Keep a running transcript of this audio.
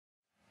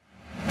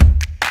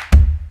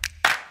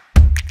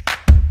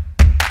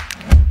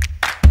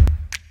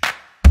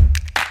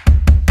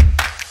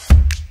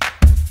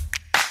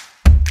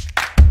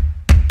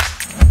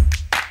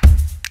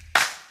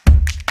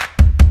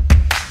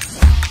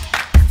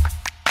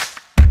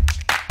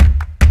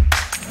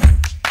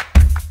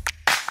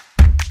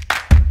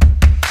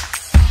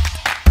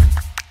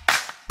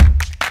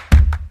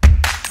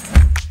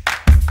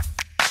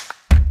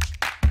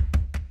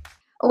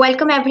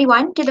Welcome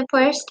everyone to the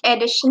first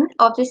edition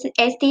of this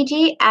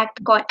SDG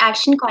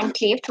Action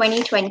Conclave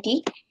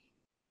 2020.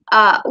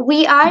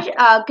 We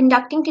are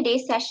conducting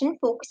today's session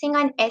focusing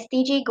on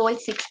SDG Goal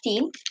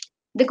 16.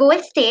 The goal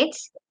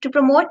states to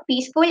promote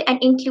peaceful and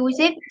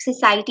inclusive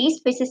societies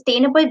for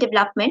sustainable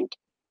development,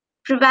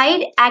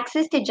 provide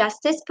access to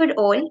justice for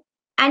all,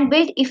 and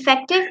build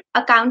effective,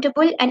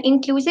 accountable, and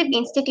inclusive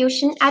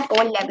institutions at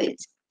all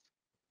levels.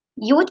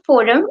 Youth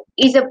Forum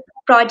is a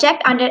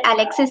project under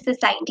Alexis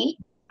Society.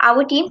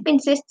 Our team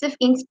consists of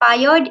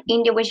inspired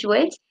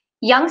individuals,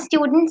 young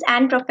students,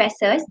 and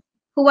professors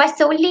who are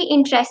solely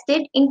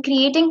interested in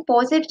creating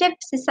positive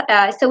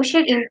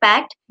social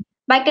impact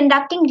by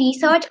conducting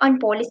research on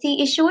policy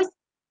issues,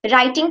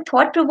 writing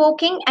thought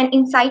provoking and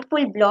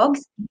insightful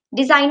blogs,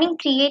 designing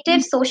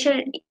creative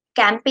social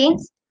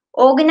campaigns,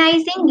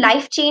 organizing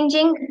life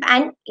changing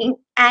and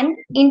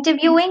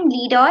interviewing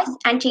leaders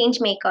and change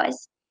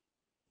makers.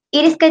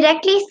 It is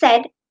correctly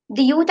said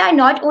the youth are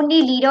not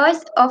only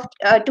leaders of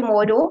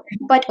tomorrow,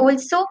 but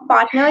also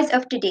partners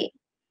of today.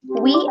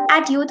 We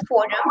at Youth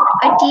Forum,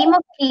 a team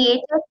of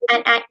creative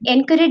and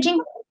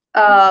encouraging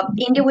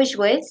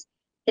individuals,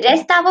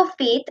 rest our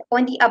faith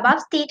on the above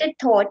stated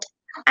thought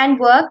and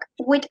work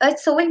with a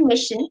sole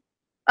mission,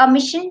 a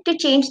mission to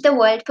change the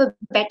world for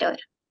better.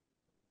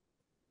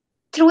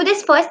 Through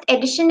this first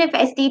edition of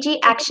SDG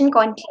Action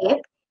Conclave,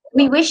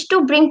 we wish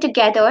to bring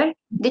together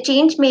the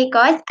change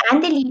makers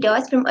and the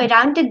leaders from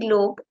around the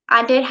globe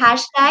under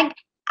hashtag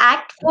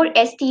Act for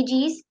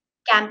SDGs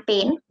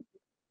campaign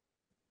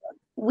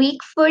week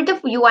for the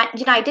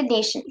United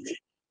Nations.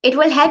 It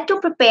will help to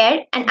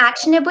prepare an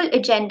actionable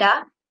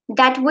agenda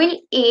that will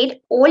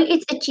aid all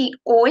in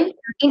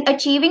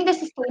achieving the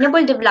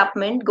sustainable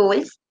development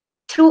goals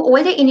through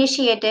all the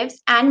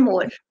initiatives and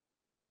more.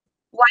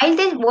 While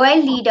the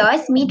world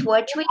leaders meet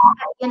virtually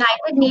at the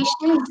United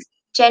Nations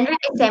General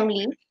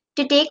Assembly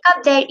to take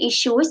up their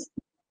issues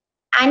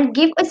and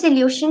give a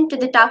solution to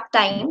the tough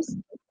times,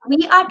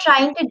 we are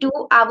trying to do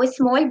our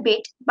small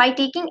bit by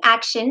taking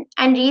action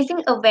and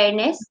raising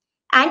awareness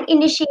and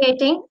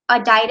initiating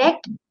a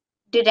direct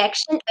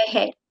direction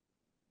ahead.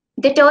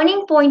 The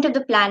turning point of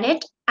the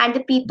planet and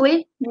the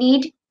people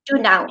need to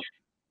now.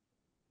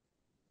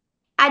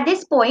 At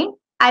this point,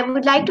 I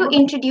would like to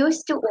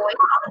introduce to all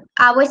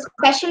our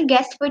special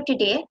guest for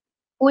today,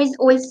 who is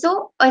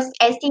also a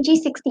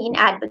SDG 16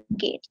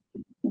 advocate.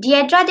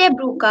 Déirdre de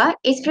Búrca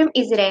is from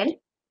Israel.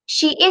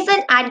 She is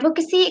an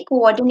advocacy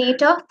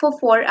coordinator for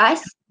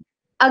Forus,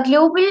 a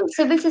global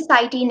civil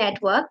society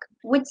network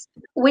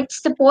which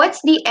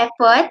supports the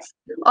efforts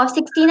of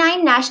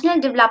 69 national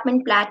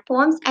development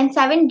platforms and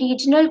 7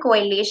 regional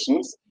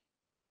coalitions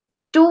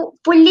to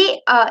fully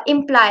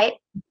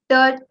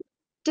the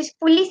to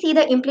fully see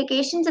the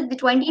implications of the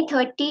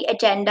 2030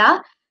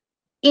 agenda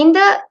in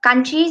the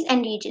countries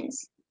and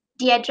regions.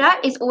 Deirdre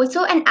is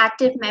also an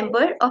active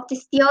member of the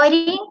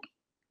steering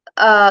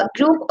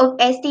group of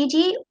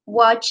SDG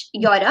Watch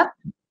Europe,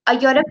 a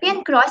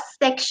European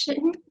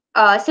cross-section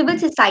civil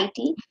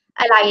society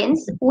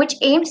alliance which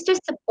aims to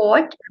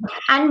support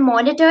and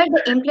monitor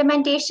the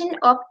implementation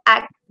of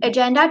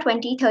Agenda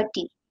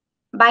 2030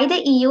 by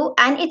the EU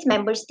and its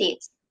member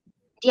states.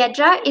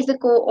 Deirdre is a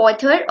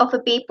co-author of a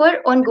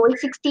paper on Goal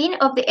 16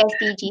 of the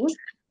SDGs,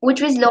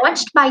 which was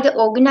launched by the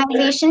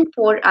organization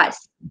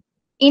Forus.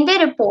 In the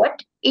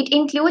report, it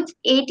includes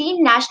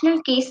 18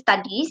 national case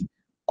studies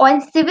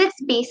on civil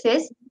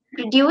spaces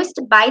produced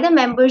by the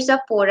members of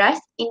Forus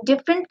in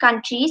different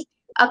countries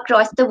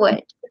across the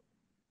world.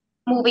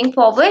 Moving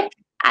forward,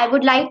 I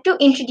would like to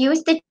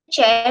introduce the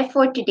chair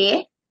for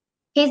today.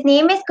 His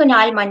name is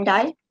Kunal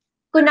Mandal.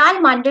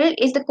 Kunal Mandal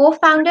is the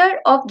co-founder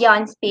of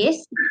Gyan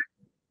Space,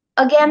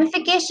 a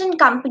gamification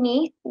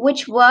company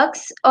which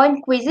works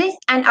on quizzes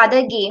and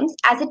other games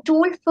as a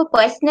tool for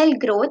personal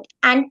growth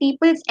and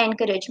people's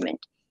encouragement.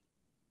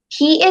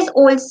 He is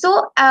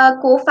also a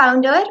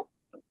co-founder.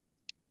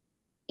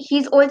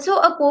 He's also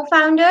a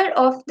co-founder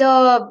of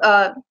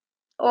the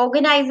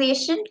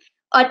organization,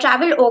 a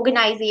travel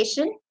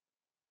organization,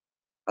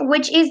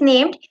 which is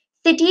named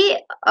City,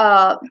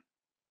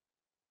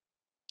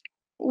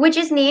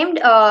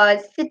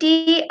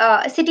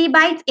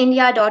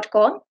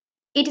 CityBitesIndia.com.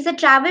 It is a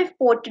travel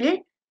portal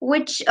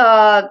which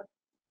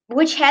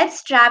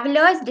helps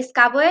travelers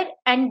discover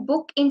and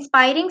book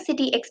inspiring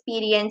city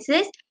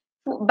experiences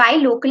by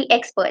local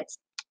experts.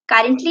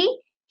 Currently,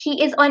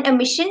 he is on a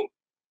mission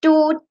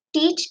to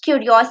teach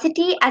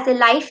curiosity as a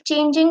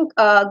life-changing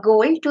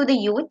goal to the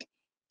youth.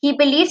 He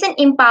believes in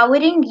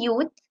empowering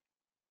youth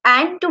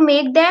and to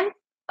make them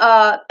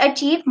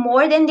achieve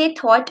more than they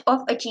thought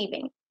of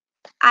achieving.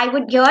 I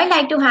would here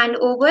like to hand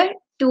over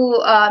to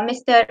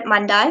Mr.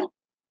 Mandal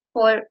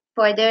for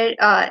further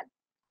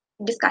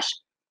discussion.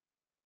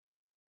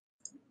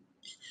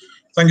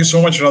 Thank you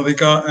so much,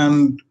 Radhika,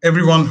 and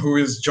everyone who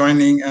is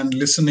joining and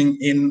listening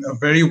in. A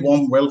very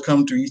warm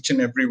welcome to each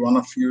and every one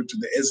of you to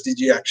the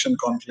SDG Action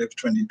Conclave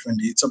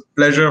 2020. It's a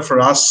pleasure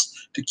for us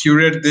to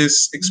curate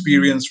this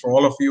experience for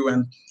all of you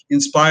and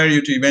inspire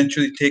you to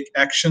eventually take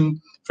action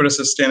for a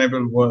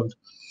sustainable world.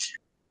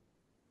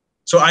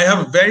 So I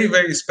have a very,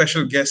 very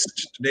special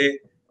guest today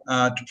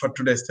for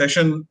today's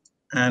session.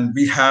 And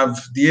we have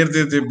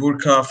Déirdre de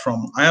Búrca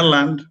from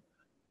Ireland.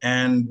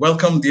 And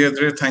welcome,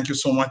 Deirdre. Thank you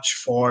so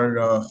much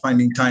for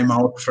finding time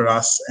out for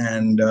us.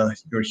 And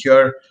you're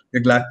here. We're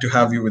glad to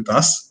have you with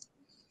us.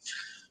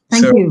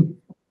 Thank you.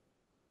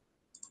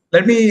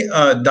 Let me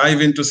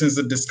dive into, since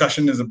the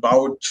discussion is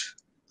about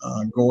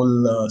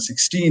Goal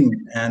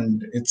 16,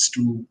 and it's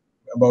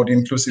about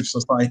inclusive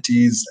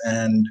societies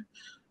and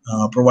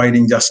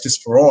providing justice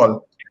for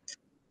all.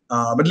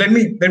 But let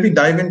me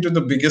dive into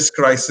the biggest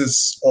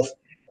crisis of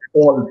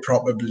all,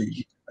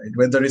 probably, right?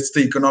 Whether it's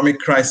the economic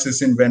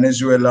crisis in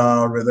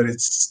Venezuela, or whether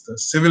it's the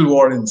civil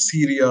war in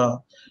Syria,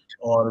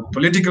 or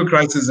political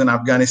crisis in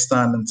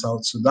Afghanistan and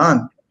South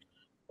Sudan,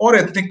 or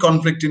ethnic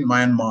conflict in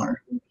Myanmar.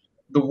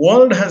 The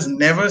world has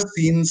never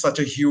seen such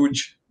a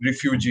huge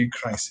refugee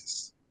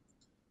crisis.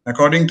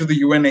 According to the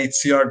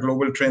UNHCR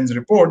Global Trends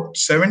report,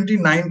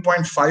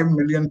 79.5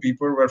 million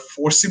people were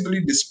forcibly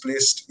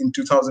displaced in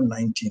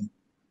 2019.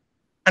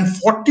 And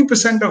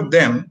 40% of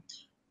them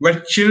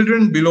were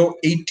children below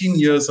 18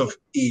 years of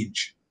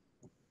age.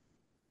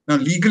 Now,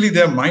 legally,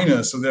 they're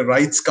minors, so their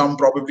rights come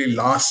probably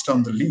last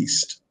on the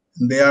least.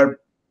 And they are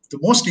the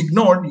most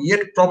ignored,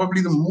 yet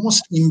probably the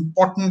most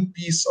important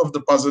piece of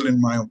the puzzle, in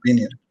my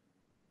opinion.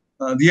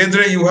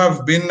 Deirdre, you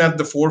have been at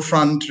the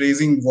forefront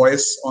raising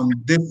voice on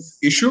this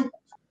issue.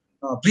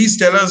 Please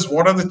tell us,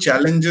 what are the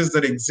challenges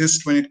that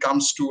exist when it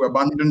comes to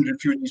abandoned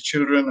refugee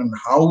children, and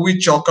how we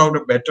chalk out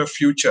a better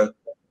future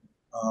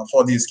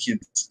for these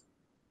kids?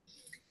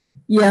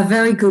 Yeah,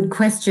 very good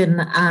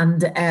question.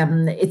 And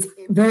it's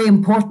very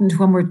important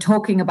when we're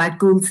talking about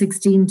Goal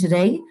 16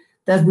 today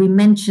that we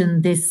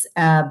mention this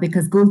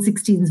because Goal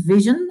 16's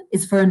vision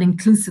is for an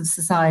inclusive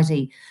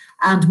society.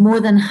 And more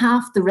than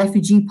half the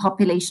refugee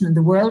population in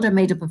the world are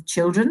made up of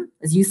children.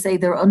 As you say,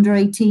 they're under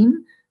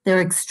 18.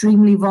 They're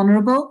extremely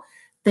vulnerable.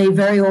 They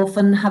very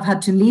often have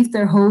had to leave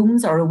their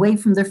homes or away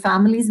from their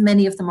families.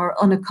 Many of them are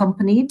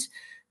unaccompanied.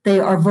 They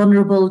are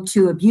vulnerable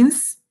to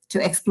abuse, to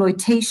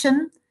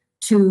exploitation,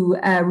 to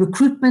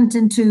recruitment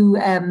into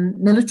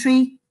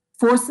military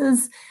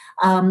forces.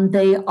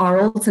 They are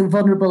also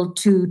vulnerable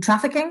to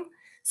trafficking.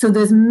 So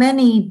there's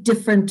many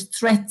different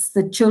threats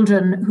that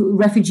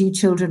refugee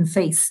children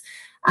face.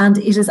 And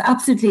it is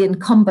absolutely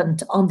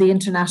incumbent on the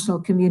international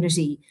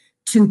community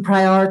to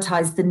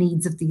prioritize the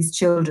needs of these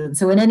children.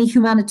 So in any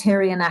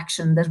humanitarian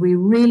action, that we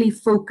really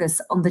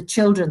focus on the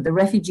children, the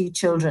refugee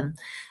children.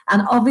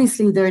 And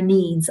obviously their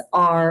needs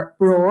are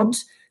broad.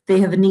 They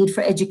have a need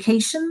for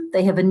education.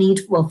 They have a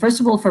need, well, first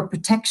of all, for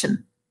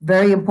protection.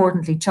 Very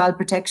importantly, child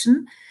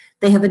protection.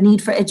 They have a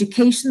need for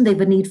education. They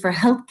have a need for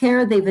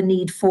healthcare. They have a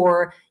need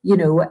for,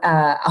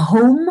 a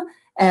home,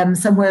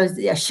 somewhere,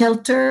 a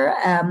shelter.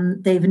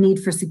 They have a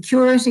need for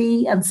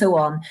security and so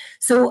on.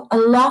 So a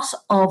lot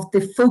of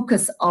the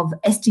focus of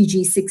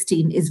SDG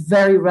 16 is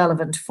very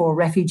relevant for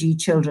refugee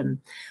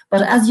children.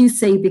 But as you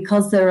say,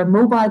 because they're a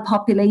mobile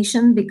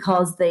population,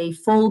 because they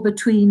fall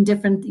between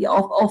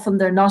often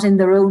they're not in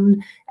their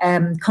own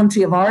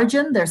country of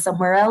origin, they're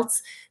somewhere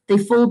else. They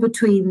fall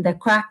between the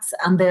cracks,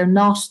 and their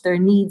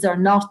needs are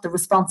not the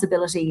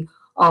responsibility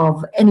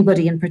of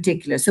anybody in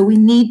particular. So we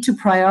need to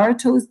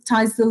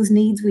prioritize those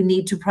needs. We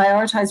need to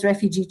prioritize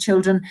refugee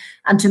children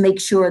and to make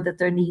sure that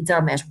their needs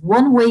are met.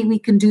 One way we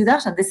can do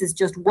that, and this is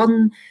just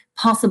one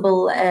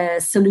possible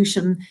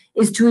solution,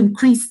 is to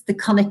increase the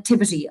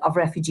connectivity of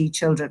refugee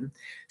children.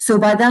 So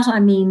by that I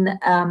mean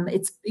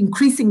it's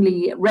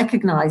increasingly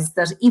recognized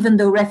that even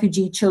though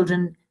refugee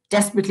children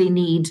desperately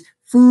need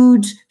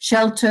food,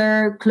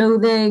 shelter,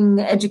 clothing,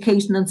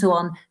 education, and so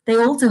on, they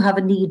also have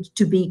a need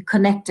to be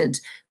connected,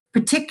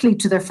 particularly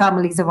to their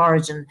families of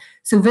origin.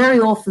 So very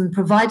often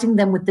providing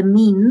them with the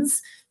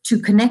means to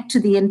connect to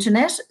the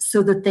internet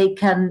so that they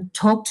can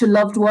talk to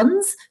loved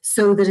ones,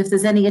 so that if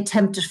there's any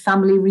attempt at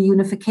family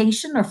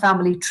reunification or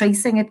family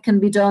tracing, it can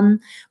be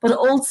done. But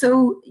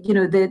also,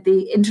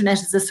 the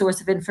internet is a source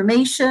of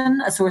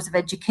information, a source of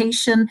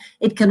education.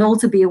 It can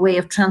also be a way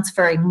of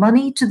transferring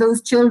money to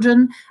those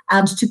children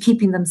and to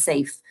keeping them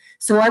safe.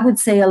 So I would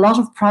say a lot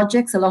of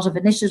projects, a lot of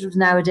initiatives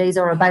nowadays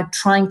are about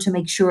trying to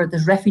make sure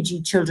that refugee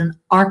children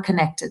are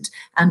connected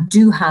and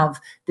do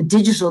have the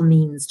digital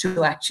means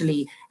to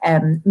actually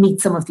meet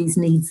some of these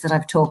needs that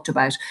I've talked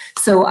about.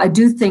 So I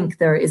do think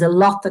there is a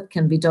lot that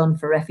can be done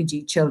for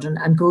refugee children,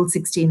 and Goal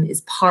 16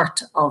 is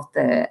part of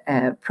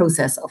the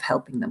process of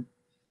helping them.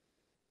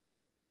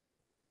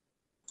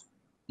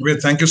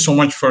 Great. Thank you so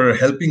much for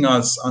helping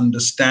us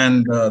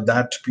understand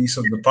that piece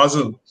of the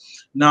puzzle.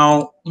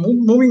 Now,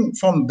 moving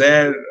from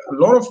there, a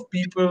lot of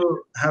people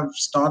have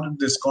started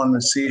this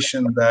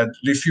conversation that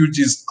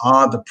refugees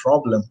are the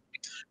problem.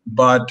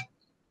 But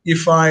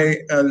if I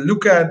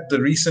look at the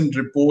recent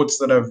reports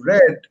that I've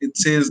read, it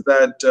says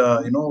that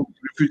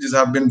refugees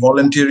have been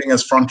volunteering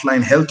as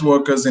frontline health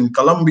workers in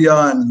Colombia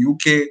and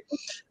UK,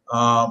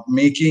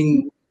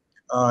 making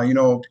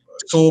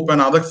soap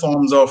and other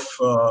forms of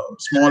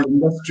small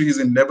industries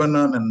in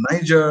Lebanon and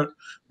Niger.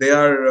 They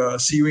are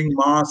sewing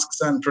masks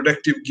and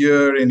protective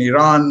gear in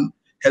Iran,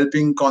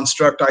 helping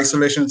construct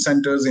isolation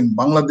centers in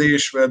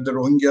Bangladesh, where the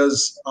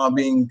Rohingyas are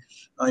being,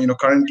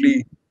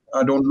 currently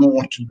don't know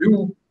what to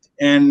do.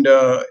 And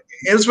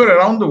elsewhere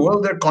around the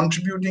world, they're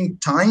contributing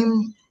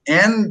time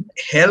and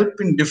help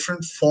in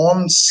different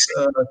forms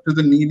to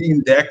the needy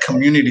in their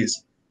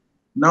communities.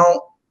 Now,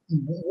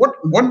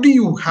 what do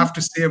you have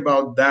to say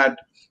about that,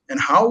 and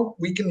how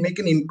we can make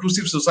an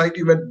inclusive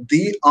society where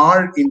they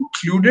are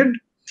included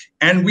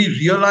and we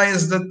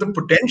realize that the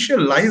potential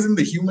lies in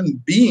the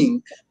human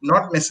being,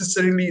 not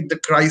necessarily the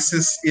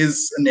crisis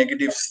is a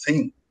negative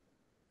thing?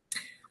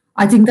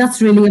 I think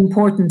that's really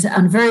important.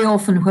 And very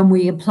often when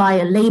we apply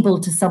a label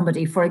to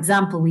somebody, for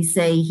example, we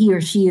say he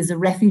or she is a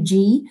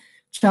refugee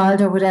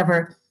child or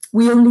whatever,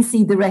 we only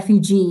see the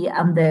refugee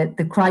and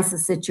the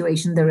crisis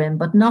situation they're in,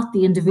 but not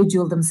the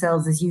individual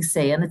themselves, as you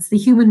say. And it's the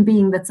human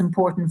being that's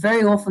important.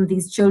 Very often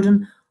these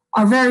children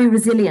are very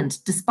resilient.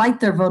 Despite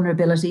their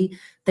vulnerability,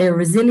 they're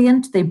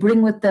resilient. They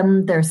bring with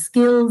them their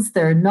skills,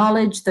 their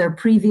knowledge, their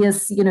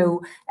previous,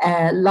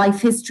 life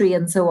history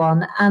and so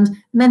on. And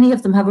many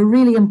of them have a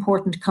really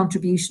important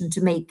contribution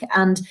to make.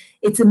 And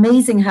it's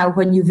amazing how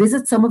when you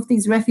visit some of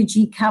these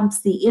refugee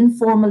camps, the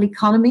informal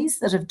economies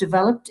that have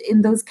developed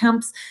in those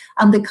camps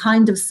and the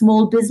kind of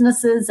small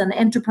businesses and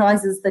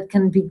enterprises that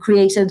can be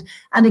created.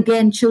 And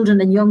again,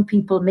 children and young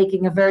people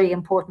making a very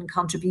important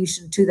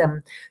contribution to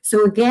them.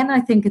 So again,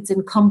 I think it's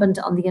incumbent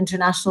on the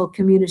international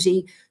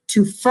community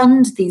to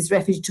fund these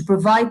refugees, to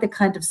provide the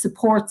kind of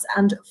supports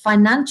and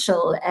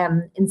financial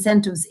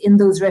incentives in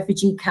those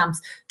refugee camps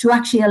to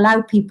actually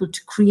allow people to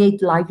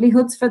create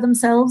livelihoods for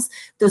themselves.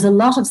 There's a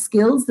lot of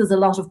skills, there's a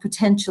lot of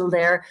potential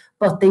there,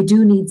 but they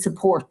do need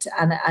support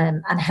and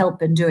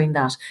help in doing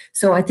that.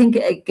 So I think,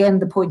 again,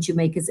 the point you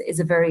make is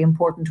a very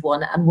important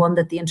one, and one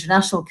that the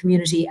international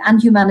community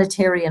and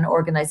humanitarian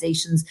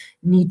organizations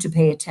need to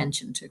pay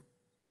attention to.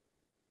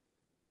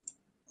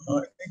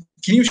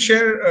 Can you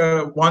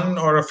share one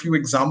or a few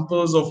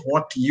examples of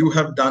what you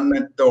have done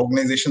at the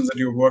organizations that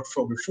you worked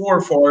for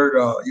before, for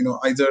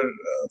either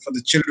for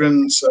the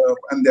children's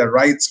and their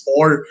rights,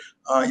 or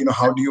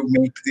how do you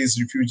make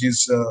these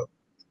refugees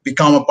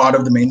become a part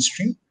of the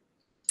mainstream?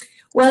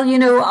 Well,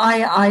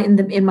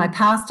 in my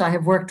past, I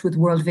have worked with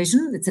World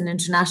Vision. It's an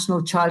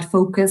international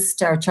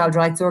child-focused or child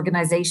rights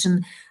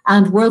organization,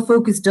 and World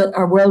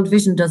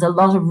Vision does a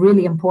lot of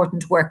really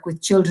important work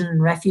with children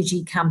in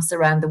refugee camps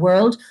around the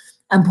world.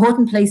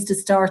 Important place to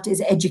start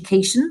is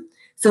education.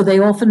 So they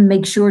often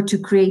make sure to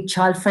create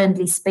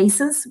child-friendly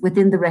spaces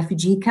within the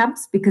refugee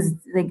camps, because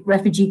the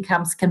refugee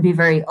camps can be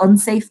very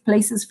unsafe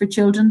places for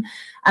children.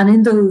 And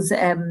in those,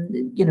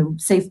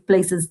 safe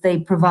places, they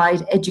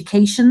provide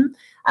education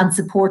and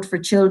support for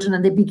children,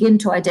 and they begin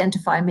to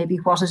identify maybe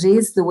what it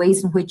is, the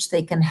ways in which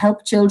they can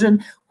help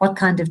children, what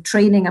kind of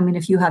training. I mean,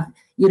 if you have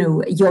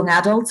young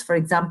adults, for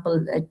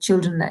example,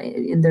 children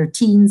in their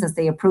teens as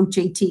they approach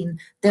 18,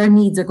 their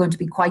needs are going to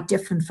be quite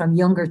different from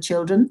younger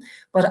children.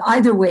 But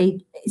either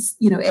way,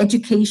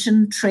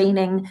 education,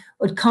 training,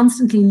 but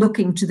constantly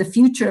looking to the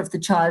future of the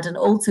child and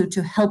also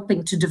to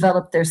helping to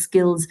develop their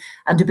skills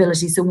and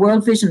abilities. So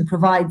World Vision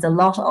provides a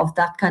lot of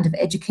that kind of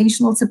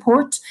educational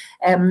support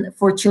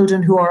for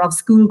children who are of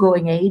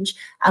school-going age,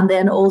 and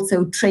then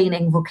also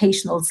training,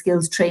 vocational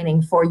skills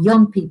training for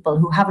young people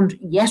who haven't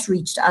yet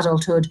reached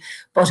adulthood,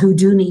 but who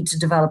do need to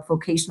develop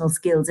vocational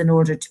skills in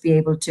order to be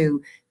able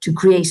to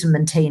create and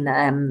maintain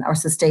or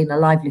sustain a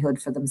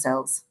livelihood for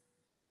themselves.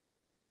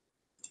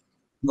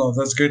 No,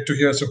 that's great to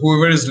hear. So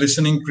whoever is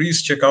listening,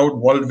 please check out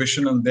World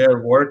Vision and their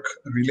work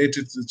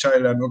related to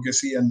child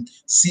advocacy and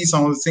see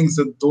some of the things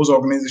that those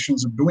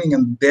organizations are doing.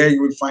 And there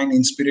you will find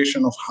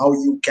inspiration of how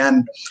you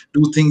can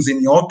do things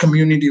in your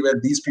community where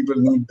these people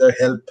need the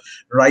help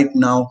right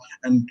now.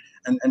 And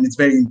it's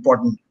very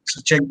important.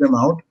 So check them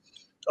out.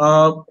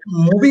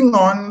 Moving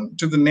on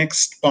to the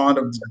next part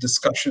of the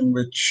discussion,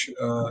 which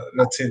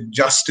let's say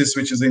justice,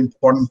 which is an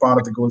important part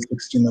of the Goal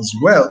 16 as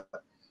well.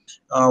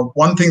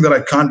 One thing that I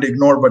can't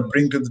ignore but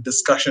bring to the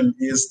discussion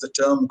is the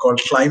term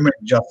called climate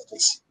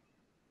justice,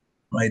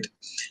 right?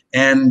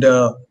 And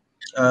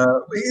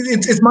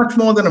it's much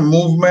more than a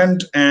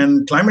movement,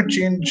 and climate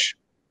change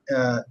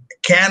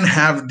can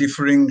have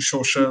differing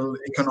social,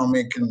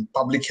 economic, and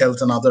public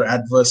health and other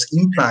adverse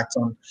impacts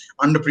on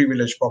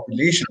underprivileged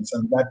populations,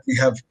 and that we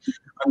have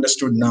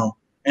understood now.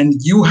 And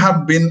you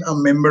have been a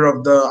member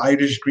of the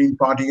Irish Green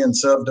Party and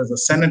served as a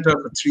senator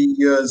for 3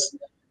 years.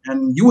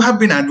 And you have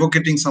been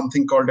advocating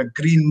something called a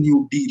Green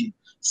New Deal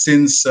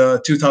since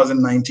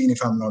 2019,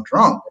 if I'm not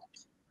wrong.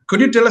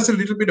 Could you tell us a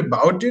little bit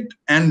about it?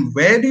 And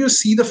where do you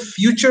see the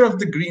future of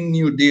the Green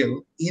New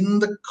Deal in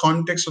the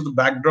context of the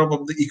backdrop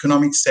of the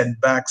economic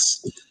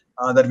setbacks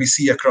that we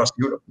see across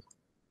Europe?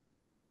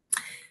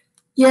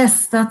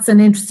 Yes, that's an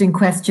interesting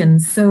question.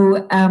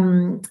 So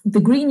the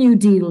Green New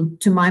Deal,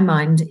 to my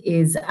mind,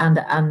 is,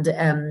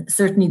 and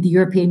certainly the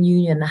European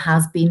Union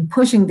has been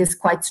pushing this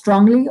quite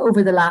strongly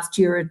over the last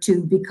year or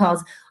two,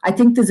 because I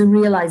think there's a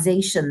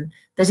realization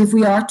that if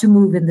we are to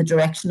move in the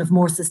direction of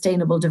more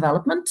sustainable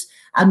development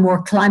and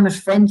more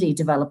climate-friendly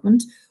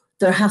development,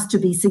 there has to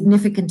be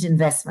significant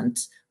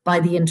investment by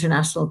the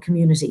international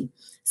community.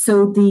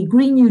 So the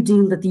Green New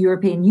Deal that the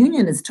European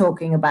Union is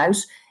talking about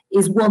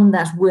is one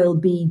that will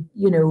be,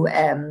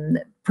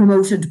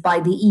 promoted by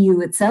the EU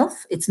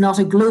itself. It's not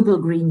a global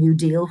Green New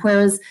Deal,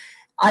 whereas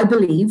I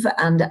believe,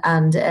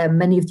 and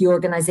many of the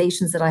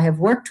organizations that I have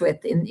worked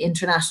with in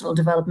international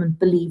development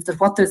believe that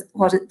what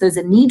there's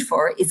a need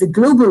for is a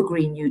global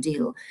Green New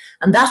Deal.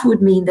 And that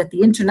would mean that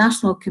the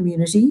international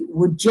community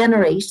would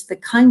generate the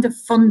kind of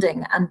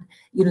funding and,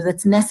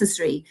 that's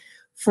necessary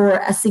for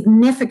a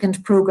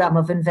significant program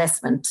of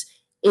investment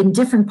in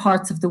different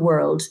parts of the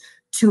world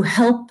to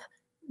help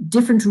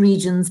different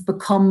regions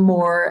become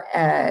more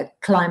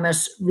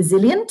climate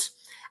resilient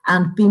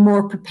and be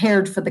more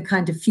prepared for the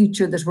kind of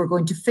future that we're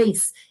going to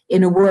face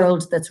in a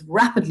world that's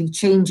rapidly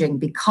changing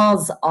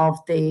because of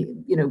the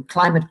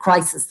climate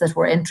crisis that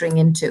we're entering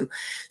into.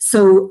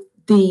 So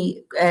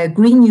the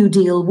Green New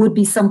Deal would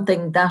be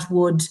something that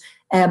would,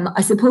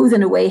 I suppose,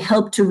 in a way,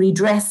 help to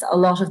redress a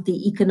lot of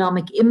the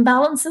economic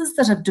imbalances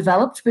that have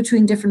developed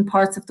between different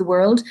parts of the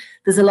world.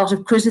 There's a lot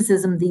of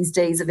criticism these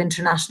days of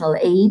international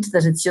aid,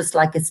 that it's just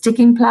like a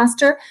sticking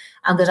plaster,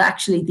 and that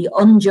actually the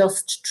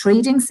unjust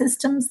trading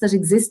systems that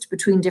exist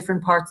between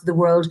different parts of the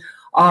world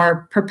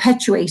are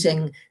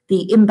perpetuating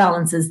the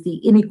imbalances, the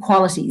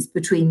inequalities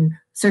between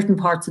certain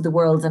parts of the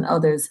world and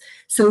others.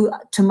 So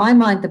to my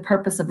mind, the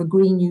purpose of a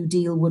Green New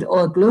Deal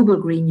or a global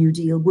Green New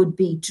Deal would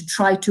be to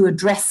try to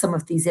address some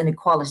of these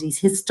inequalities,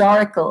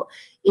 historical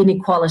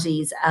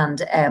inequalities,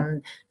 and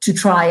to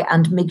try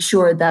and make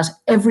sure that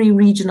every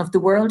region of the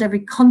world, every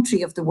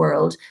country of the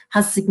world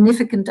has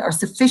significant or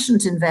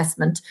sufficient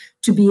investment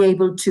to be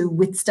able to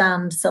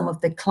withstand some of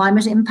the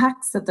climate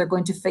impacts that they're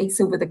going to face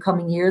over the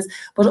coming years,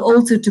 but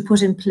also to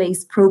put in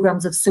place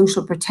programs of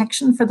social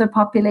protection for their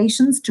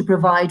populations, to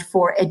provide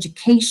for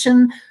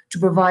education, to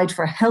provide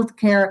for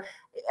healthcare,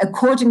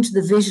 according to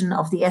the vision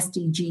of the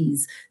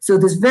SDGs. So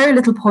there's very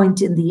little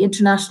point in the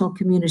international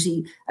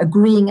community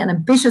agreeing an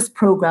ambitious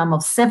program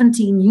of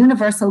 17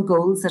 universal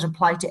goals that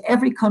apply to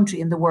every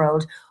country in the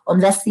world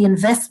unless the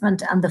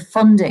investment and the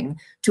funding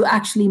to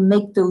actually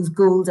make those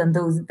goals and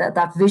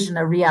that vision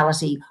a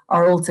reality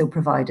are also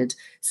provided.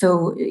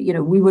 So,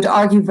 we would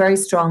argue very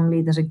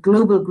strongly that a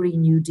global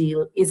Green New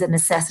Deal is a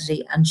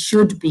necessity and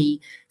should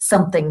be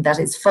something that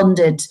is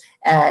funded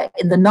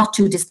in the not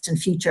too distant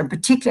future, and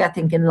particularly, I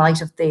think, in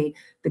light of the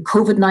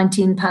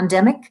COVID-19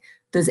 pandemic.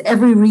 There's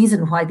every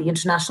reason why the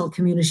international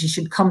community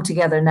should come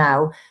together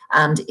now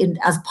and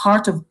as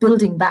part of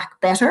building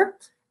back better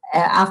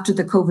after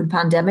the COVID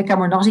pandemic. And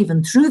we're not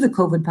even through the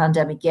COVID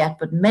pandemic yet,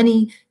 but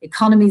many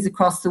economies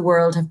across the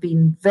world have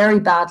been very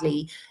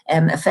badly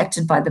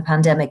affected by the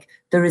pandemic.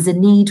 There is a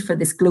need for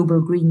this global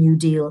Green New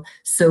Deal.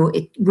 So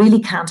it really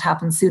can't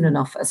happen soon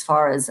enough as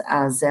far as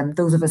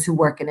those of us who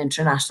work in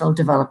international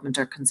development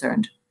are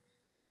concerned.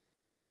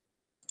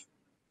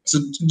 So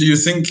do you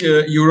think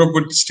Europe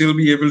would still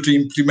be able to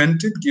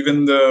implement it,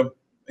 given the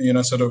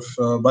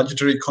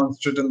budgetary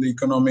constraint and the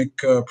economic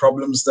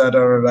problems that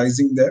are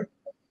arising there?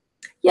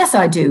 Yes,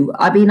 I do.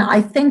 I mean,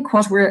 I think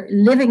what we're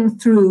living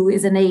through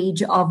is an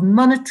age of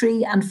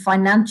monetary and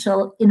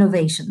financial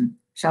innovation,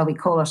 shall we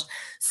call it.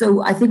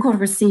 So I think what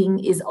we're seeing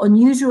is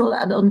unusual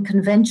and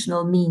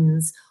unconventional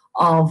means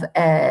of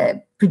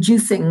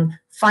producing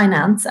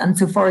finance. And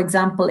so, for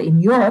example, in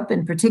Europe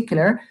in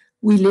particular,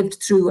 we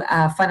lived through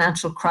a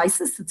financial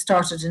crisis that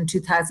started in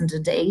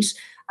 2008.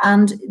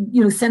 And,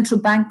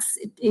 central banks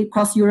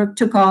across Europe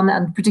took on,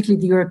 and particularly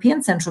the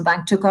European Central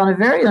Bank took on a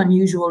very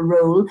unusual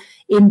role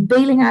in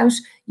bailing out,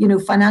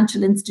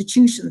 financial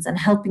institutions and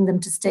helping them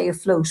to stay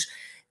afloat.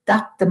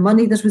 That the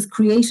money that was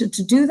created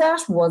to do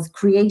that was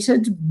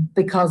created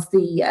because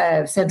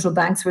the central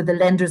banks were the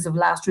lenders of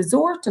last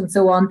resort and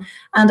so on.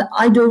 And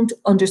I don't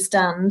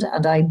understand,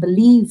 and I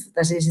believe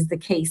that it is the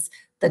case,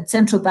 that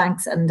central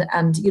banks and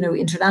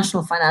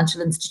international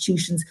financial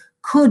institutions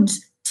could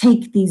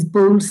take these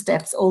bold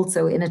steps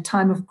also in a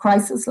time of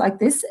crisis like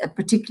this,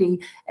 particularly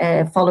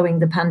following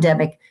the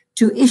pandemic,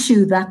 to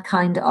issue that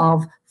kind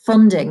of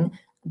funding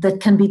that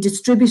can be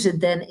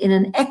distributed then in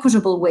an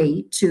equitable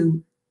way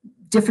to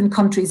different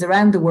countries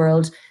around the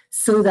world,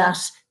 so that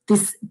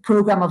this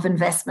program of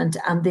investment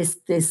and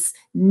this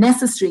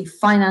necessary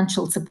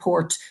financial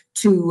support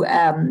to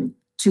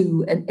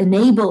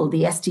enable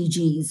the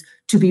SDGs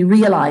to be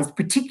realized,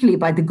 particularly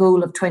by the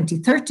goal of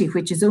 2030,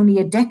 which is only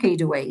a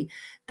decade away,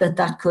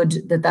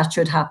 that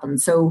should happen.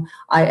 So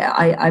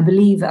I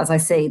believe, as I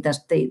say, that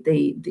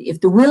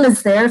if the will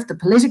is there, if the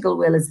political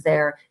will is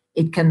there,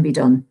 it can be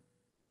done.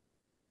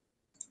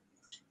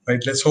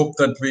 Right. Let's hope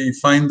that we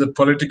find the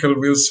political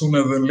will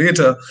sooner than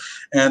later,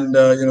 and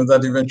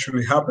that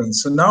eventually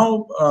happens. So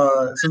now,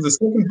 so the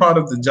second part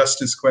of the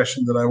justice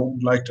question that I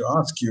would like to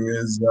ask you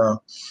is,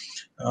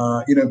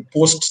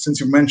 since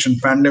you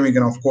mentioned pandemic,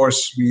 and of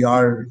course we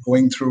are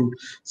going through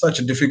such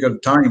a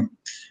difficult time.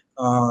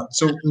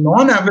 So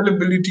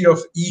non-availability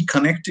of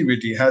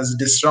e-connectivity has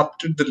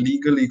disrupted the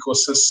legal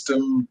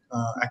ecosystem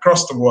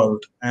across the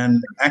world,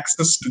 and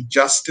access to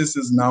justice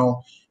is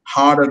now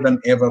harder than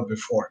ever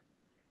before.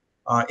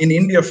 In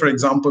India, for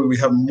example, we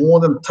have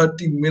more than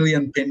 30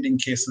 million pending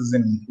cases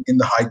in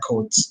the high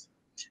courts.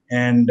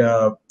 And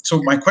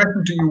so my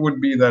question to you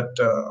would be that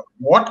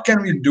what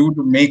can we do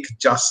to make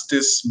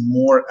justice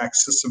more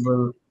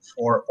accessible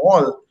for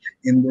all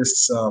in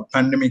this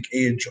pandemic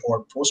age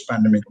or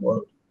post-pandemic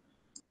world?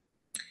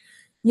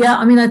 Yeah,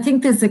 I mean, I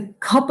think there's a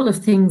couple of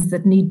things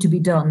that need to be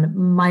done.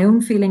 My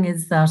own feeling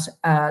is that,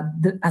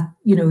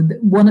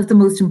 one of the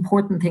most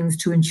important things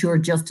to ensure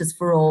justice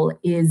for all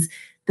is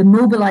the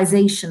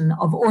mobilization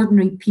of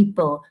ordinary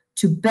people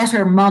to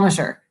better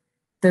monitor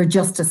their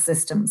justice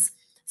systems.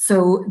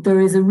 So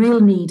there is a real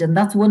need, and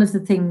that's one of the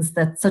things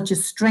that's such a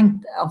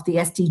strength of the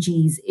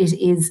SDGs. It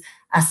is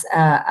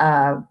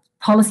a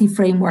policy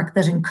framework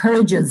that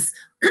encourages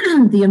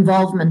the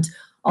involvement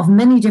of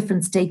many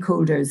different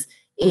stakeholders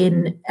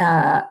in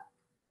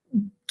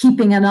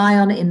keeping an eye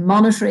on, in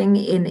monitoring,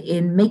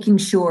 in making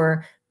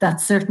sure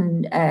that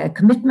certain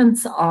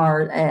commitments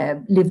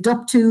are lived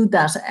up to,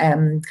 that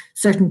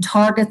certain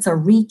targets are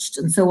reached,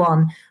 and so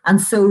on.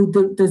 And so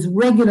there's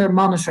regular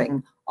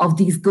monitoring of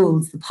these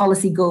goals, the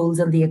policy goals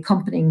and the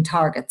accompanying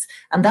targets.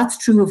 And that's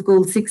true of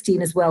Goal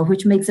 16 as well,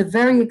 which makes a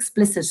very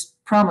explicit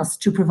promise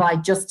to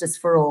provide justice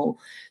for all.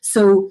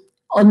 So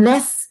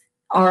unless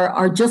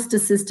our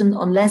justice system,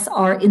 unless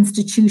our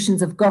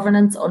institutions of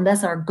governance,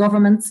 unless our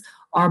governments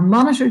are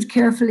monitored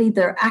carefully,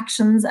 their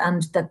actions,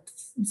 and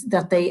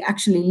that they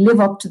actually live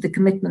up to the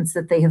commitments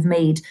that they have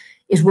made,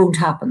 it won't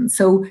happen.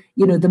 So,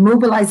 the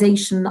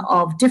mobilization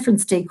of different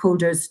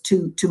stakeholders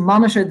to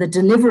monitor the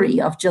delivery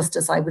of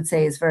justice, I would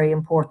say, is very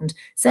important.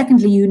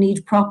 Secondly, you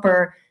need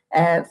proper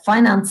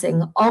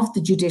financing of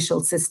the judicial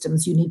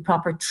systems. You need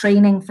proper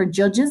training for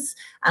judges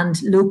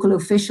and local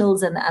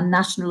officials and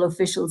national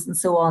officials and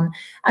so on.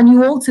 And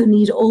you also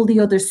need all the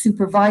other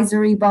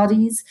supervisory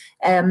bodies,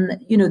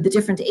 the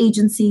different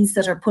agencies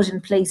that are put in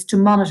place to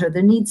monitor.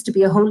 There needs to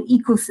be a whole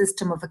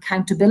ecosystem of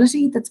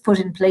accountability that's put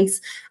in place.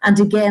 And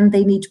again,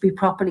 they need to be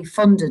properly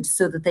funded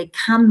so that they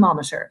can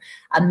monitor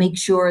and make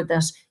sure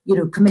that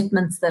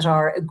commitments that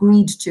are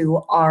agreed to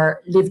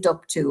are lived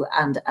up to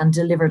and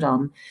delivered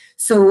on.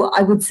 So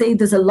I would say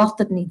there's a lot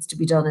that needs to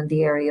be done in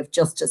the area of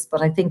justice.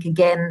 But I think,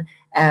 again,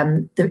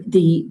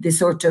 the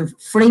sort of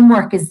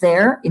framework is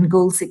there in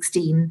Goal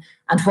 16.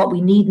 And what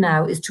we need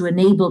now is to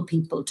enable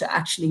people to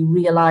actually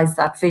realise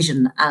that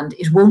vision. And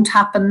it won't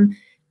happen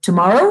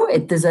tomorrow.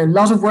 There's a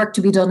lot of work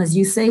to be done, as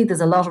you say.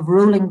 There's a lot of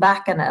rolling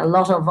back and a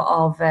lot of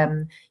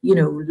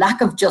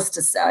lack of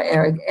justice,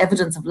 or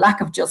evidence of lack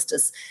of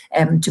justice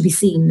to be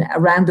seen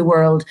around the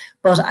world.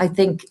 But I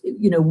think,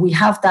 we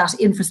have that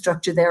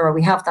infrastructure there, or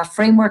we have that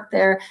framework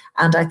there.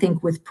 And I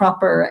think with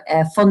proper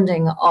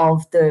funding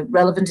of the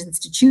relevant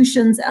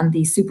institutions and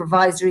the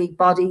supervisory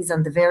bodies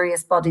and the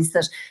various bodies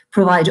that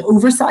provide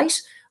oversight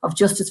of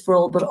justice for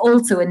all, but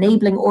also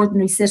enabling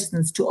ordinary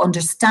citizens to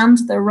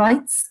understand their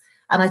rights.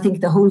 And I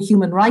think the whole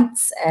human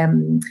rights,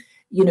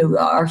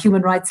 our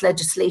human rights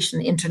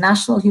legislation,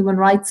 international human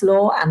rights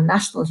law and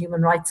national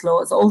human rights law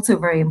is also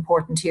very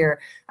important here.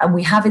 And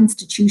we have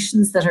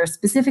institutions that are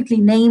specifically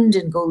named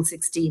in Goal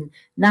 16,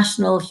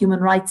 national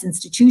human rights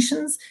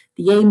institutions.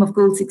 The aim of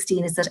Goal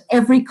 16 is that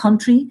every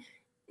country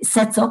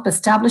sets up,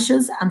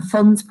 establishes and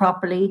funds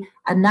properly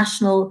a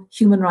national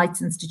human rights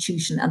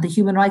institution. And the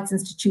human rights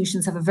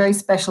institutions have a very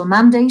special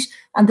mandate,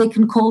 and they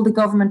can call the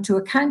government to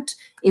account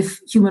if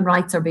human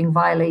rights are being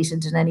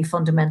violated in any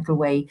fundamental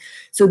way.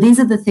 So these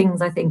are the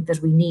things I think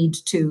that we need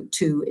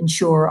to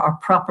ensure are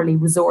properly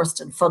resourced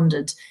and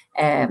funded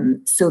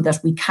so that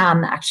we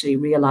can actually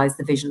realise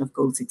the vision of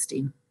Goal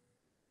 16.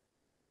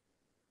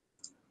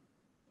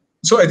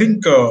 So I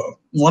think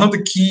one of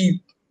the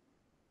key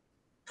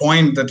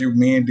point that you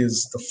made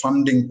is the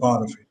funding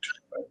part of it.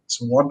 Right?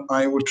 So what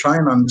I would try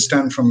and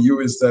understand from you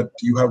is that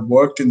you have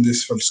worked in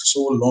this for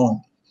so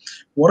long.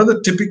 What are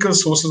the typical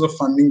sources of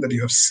funding that you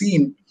have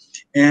seen?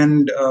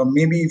 And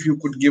maybe if you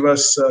could tell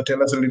us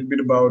a little bit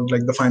about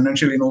like the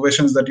financial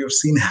innovations that you've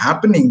seen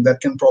happening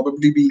that can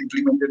probably be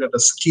implemented at a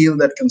scale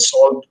that can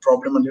solve the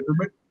problem a little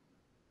bit.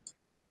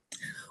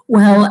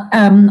 Well,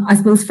 I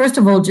suppose, first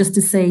of all, just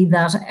to say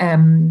that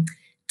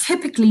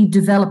typically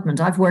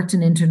development, I've worked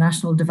in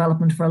international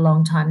development for a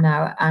long time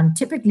now, and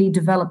typically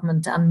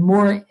development, and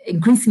more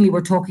increasingly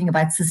we're talking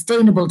about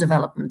sustainable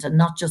development and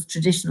not just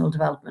traditional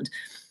development,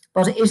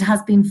 but it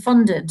has been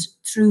funded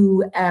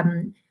through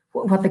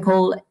what they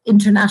call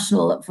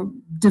international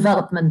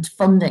development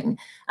funding.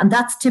 And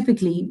that's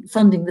typically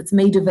funding that's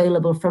made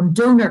available from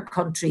donor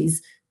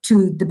countries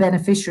to the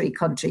beneficiary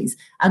countries,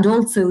 and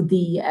also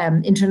the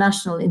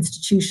international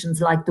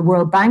institutions like the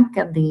World Bank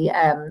and the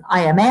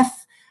IMF,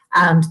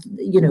 and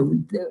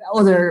the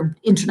other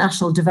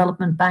international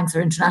development banks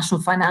or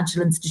international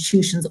financial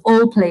institutions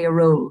all play a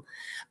role.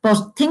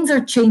 But things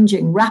are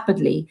changing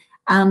rapidly,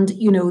 and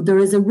there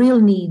is a real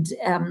need,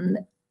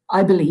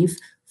 I believe,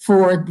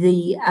 for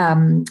the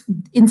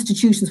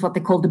institutions, what they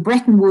call the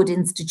Bretton Woods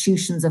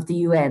institutions of the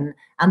UN,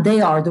 and they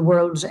are the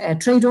World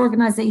Trade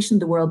Organization,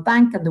 the World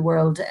Bank, and the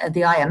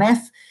IMF,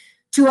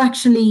 to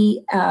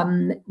actually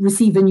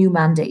receive a new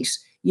mandate.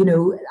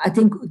 I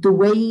think the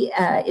way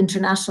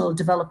international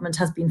development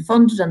has been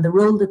funded and the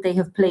role that they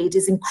have played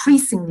is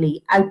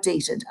increasingly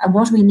outdated. And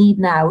what we need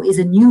now is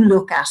a new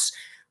look at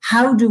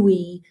how do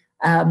we,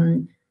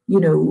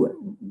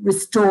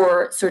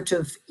 restore sort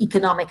of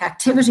economic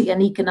activity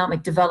and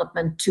economic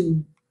development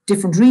to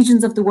different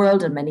regions of the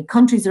world and many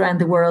countries around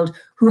the world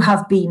who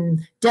have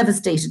been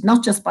devastated,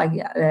 not just by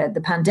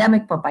the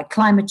pandemic, but by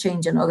climate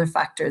change and other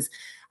factors.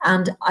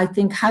 And I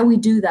think how we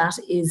do that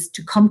is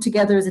to come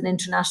together as an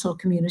international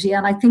community.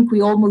 And I think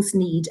we almost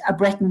need a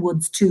Bretton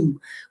Woods 2.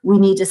 We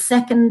need a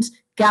second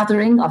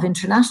gathering of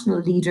international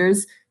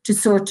leaders to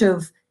sort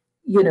of,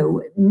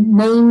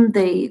 name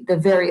the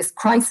various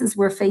crises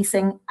we're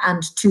facing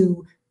and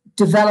to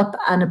develop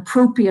an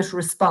appropriate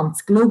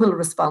response, global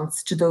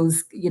response to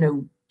those,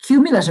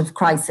 cumulative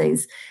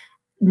crises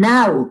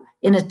now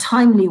in a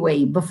timely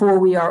way before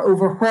we are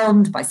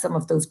overwhelmed by some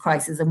of those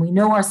crises. And we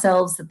know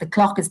ourselves that the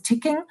clock is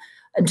ticking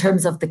in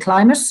terms of the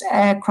climate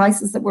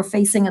crisis that we're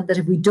facing, and that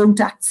if we don't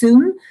act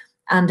soon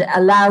and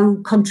allow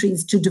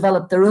countries to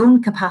develop their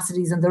own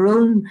capacities and their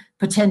own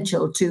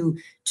potential to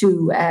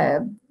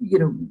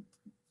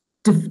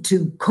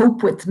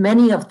cope with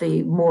many of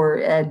the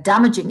more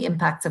damaging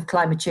impacts of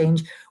climate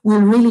change, we'll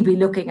really be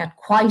looking at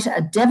quite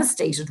a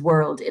devastated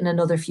world in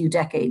another few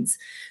decades.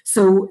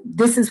 So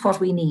this is what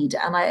we need.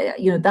 And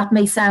that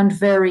may sound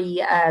very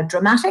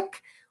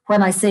dramatic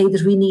when I say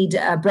that we need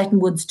Bretton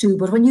Woods 2,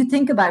 but when you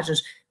think about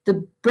it,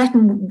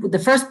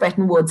 the first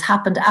Bretton Woods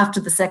happened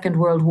after the Second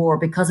World War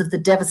because of the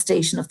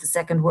devastation of the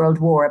Second World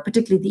War,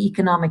 particularly the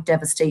economic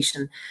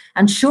devastation.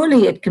 And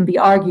surely it can be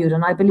argued,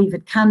 and I believe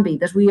it can be,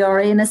 that we are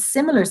in a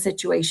similar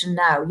situation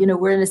now.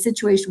 We're in a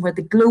situation where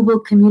the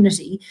global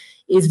community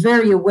is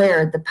very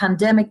aware the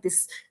pandemic,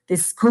 this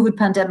COVID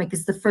pandemic,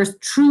 is the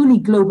first truly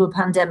global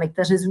pandemic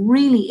that has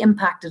really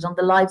impacted on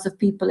the lives of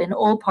people in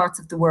all parts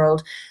of the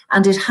world.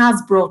 And it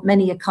has brought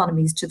many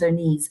economies to their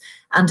knees.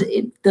 And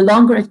the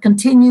longer it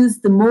continues,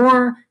 the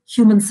more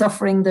human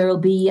suffering there will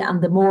be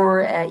and the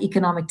more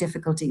economic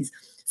difficulties.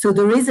 So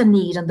there is a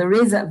need and there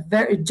is a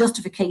very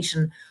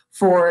justification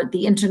for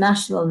the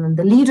international and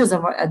the leaders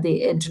of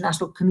the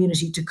international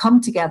community to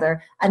come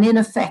together and, in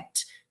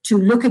effect, to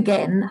look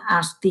again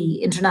at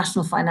the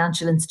international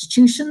financial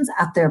institutions,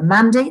 at their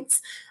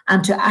mandates,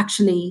 and to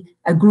actually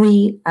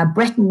agree a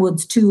Bretton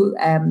Woods 2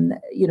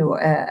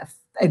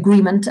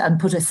 agreement and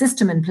put a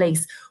system in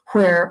place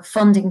where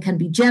funding can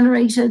be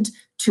generated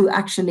to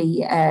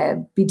actually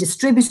be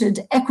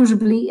distributed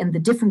equitably in the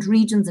different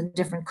regions and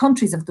different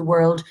countries of the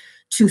world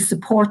to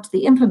support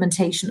the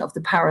implementation of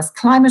the Paris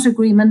Climate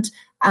Agreement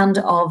and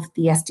of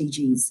the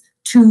SDGs.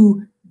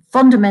 Two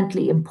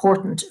fundamentally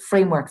important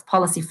frameworks,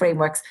 policy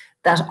frameworks,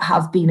 that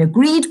have been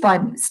agreed by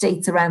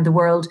states around the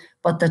world,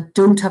 but that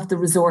don't have the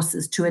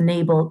resources to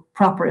enable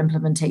proper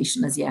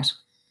implementation as yet.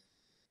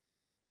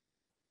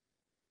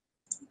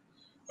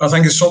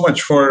 Thank you so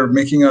much for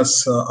making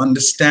us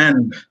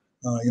understand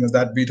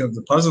that bit of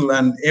the puzzle.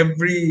 And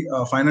every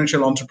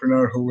financial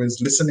entrepreneur who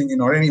is listening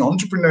in, or any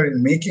entrepreneur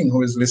in making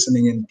who is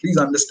listening in, please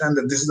understand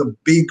that this is a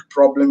big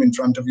problem in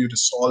front of you to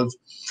solve.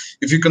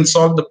 If you can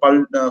solve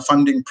the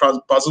funding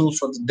puzzle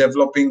for the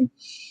developing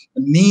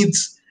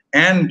needs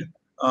and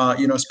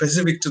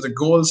specific to the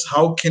goals,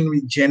 how can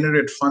we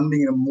generate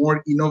funding in a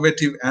more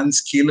innovative and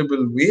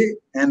scalable way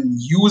and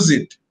use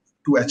it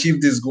to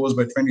achieve these goals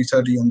by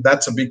 2030? And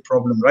that's a big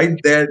problem. Right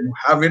there, you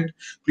have it.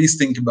 Please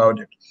think about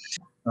it.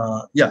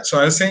 So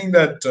I was saying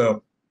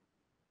that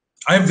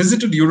I have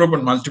visited Europe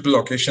on multiple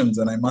occasions,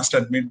 and I must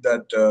admit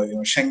that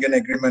Schengen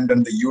Agreement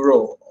and the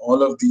Euro,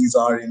 all of these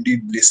are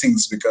indeed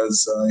blessings,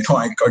 because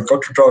I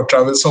got to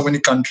travel so many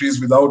countries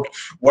without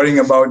worrying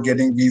about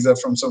getting visa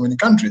from so many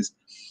countries.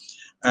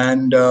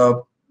 And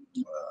the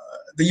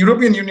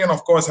European Union,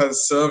 of course,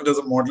 has served as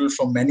a model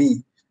for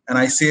many. And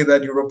I say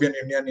that European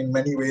Union in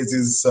many ways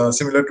is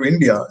similar to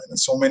India.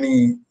 So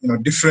many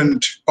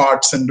different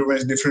parts and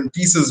different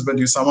pieces, but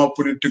you somehow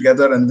put it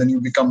together and then you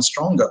become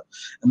stronger.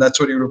 And that's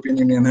what European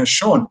Union has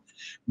shown.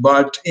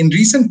 But in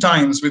recent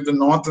times, with the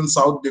North and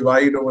South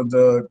divide over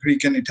the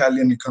Greek and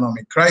Italian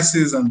economic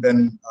crisis, and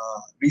then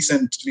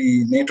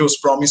recently NATO's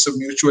promise of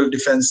mutual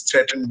defense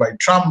threatened by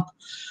Trump,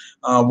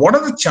 what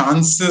are the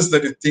chances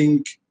that you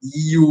think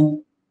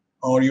EU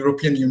or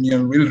European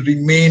Union will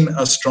remain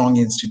a strong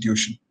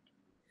institution?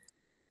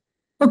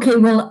 Okay,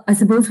 well, I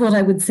suppose what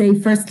I would say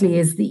firstly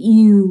is the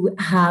EU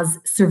has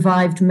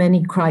survived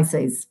many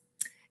crises.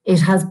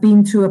 It has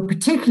been through a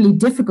particularly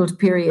difficult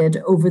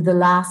period over the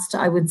last,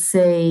 I would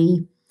say,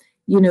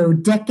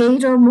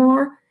 decade or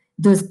more.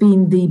 There's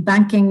been the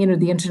banking,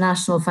 the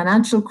international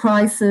financial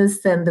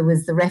crisis. Then there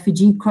was the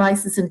refugee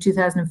crisis in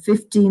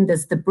 2015.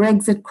 There's the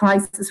Brexit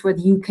crisis where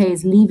the UK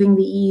is leaving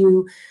the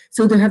EU.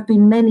 So there have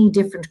been many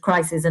different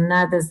crises, and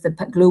now there's the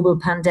global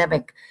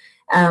pandemic.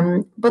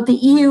 But the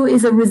EU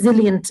is a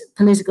resilient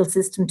political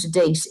system to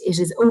date.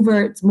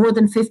 It's more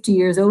than 50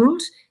 years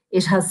old.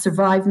 It has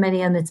survived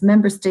many, and its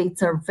member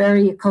states are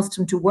very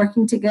accustomed to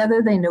working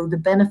together. They know the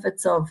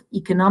benefits of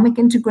economic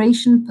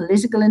integration,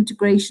 political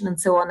integration, and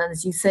so on. And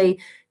as you say,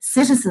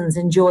 citizens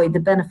enjoy the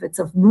benefits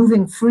of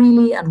moving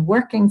freely and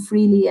working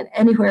freely and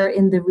anywhere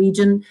in the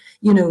region,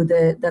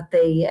 that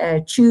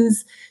they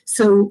choose.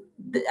 So,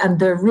 and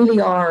there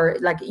really are,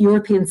 like,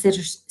 European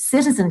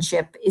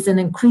citizenship is an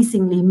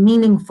increasingly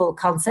meaningful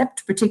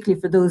concept, particularly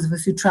for those of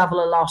us who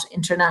travel a lot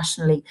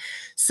internationally.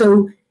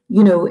 So,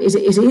 it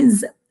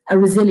is a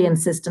resilient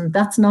system.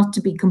 That's not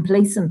to be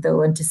complacent,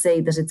 though, and to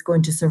say that it's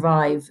going to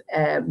survive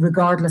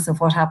regardless of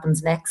what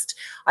happens next.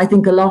 I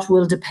think a lot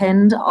will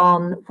depend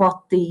on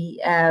what the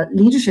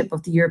leadership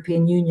of the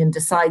European Union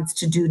decides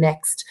to do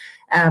next.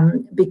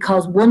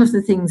 Because one of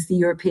the things the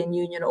European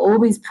Union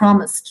always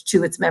promised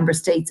to its member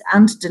states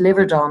and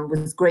delivered on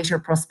was greater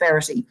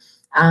prosperity.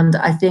 And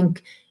I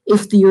think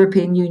if the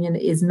European Union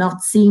is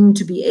not seen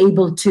to be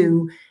able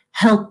to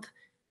help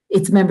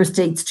its member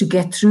states to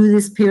get through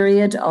this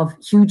period of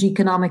huge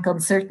economic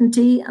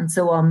uncertainty and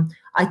so on,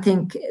 I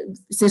think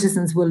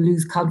citizens will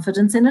lose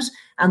confidence in it.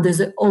 And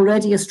there's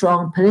already a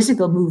strong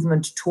political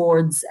movement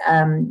towards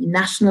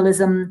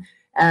nationalism,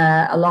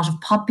 a lot of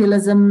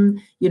populism,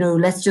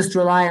 let's just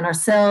rely on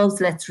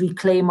ourselves, let's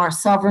reclaim our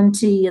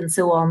sovereignty and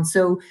so on.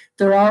 So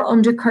there are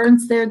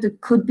undercurrents there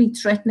that could be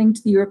threatening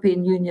to the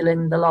European Union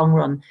in the long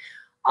run.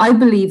 I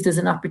believe there's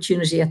an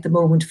opportunity at the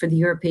moment for the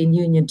European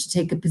Union to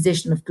take a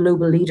position of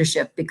global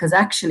leadership, because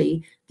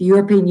actually the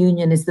European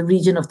Union is the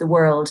region of the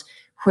world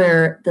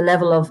where the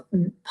level of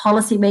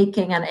policy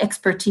making and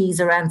expertise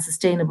around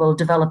sustainable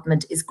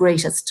development is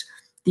greatest.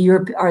 The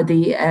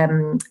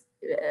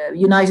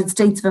United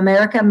States of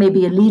America may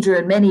be a leader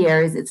in many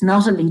areas. It's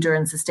not a leader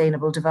in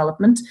sustainable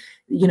development.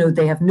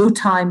 They have no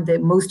time.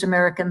 Most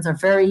Americans are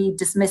very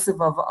dismissive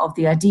of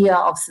the idea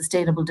of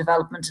sustainable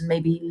development and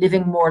maybe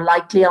living more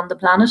lightly on the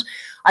planet.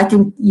 I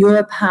think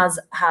Europe has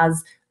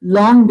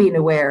long been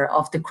aware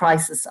of the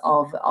crisis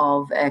of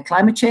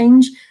climate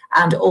change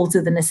and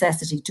also the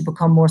necessity to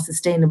become more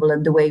sustainable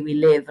in the way we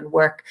live and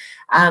work.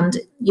 And,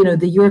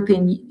 the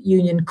European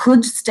Union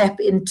could step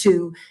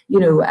into,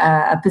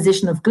 a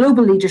position of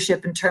global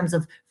leadership in terms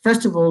of,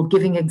 first of all,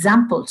 giving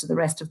example to the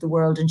rest of the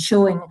world and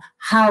showing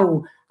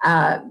how,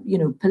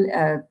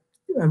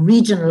 a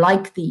region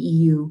like the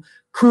EU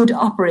could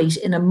operate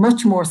in a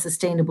much more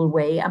sustainable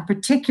way, and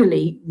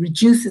particularly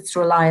reduce its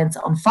reliance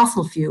on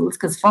fossil fuels,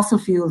 because fossil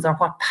fuels are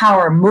what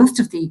power most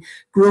of the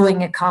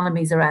growing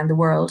economies around the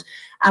world,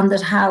 and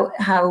that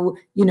how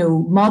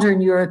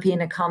modern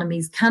European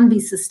economies can be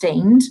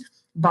sustained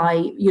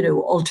by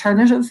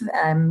alternative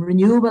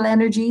renewable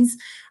energies,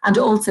 and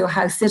also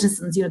how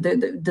citizens,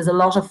 there's a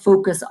lot of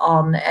focus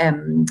on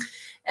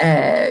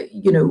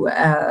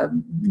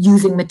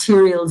using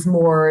materials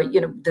more,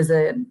 there's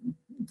a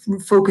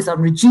focus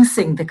on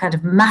reducing the kind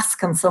of mass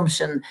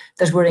consumption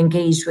that we're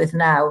engaged with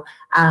now,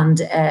 and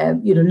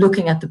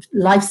looking at the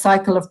life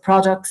cycle of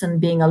products and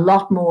being a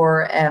lot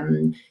more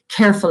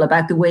careful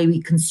about the way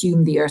we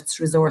consume the Earth's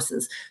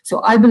resources.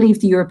 So I believe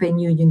the European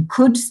Union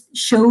could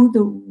show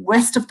the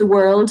rest of the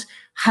world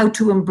how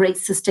to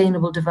embrace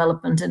sustainable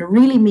development in a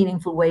really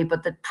meaningful way,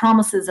 but that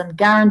promises and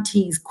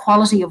guarantees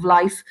quality of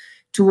life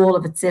to all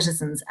of its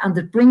citizens, and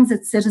that brings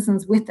its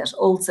citizens with it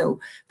also,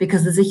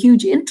 because there's a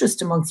huge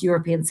interest amongst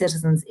European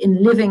citizens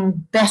in living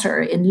better,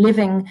 in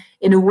living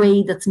in a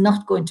way that's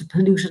not going to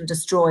pollute and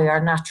destroy our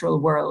natural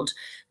world,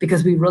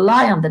 because we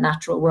rely on the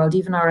natural world.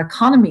 Even our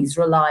economies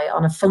rely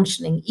on a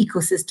functioning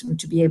ecosystem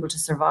to be able to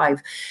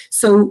survive.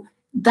 So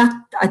that,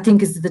 I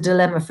think, is the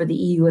dilemma for the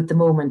EU at the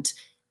moment.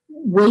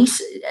 Wait,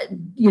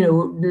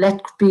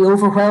 let be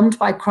overwhelmed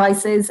by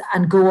crisis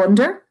and go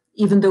under,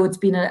 even though it's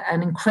been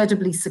an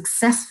incredibly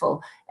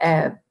successful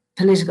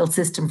political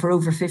system for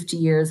over 50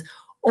 years,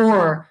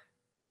 or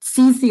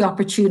seize the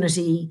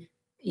opportunity,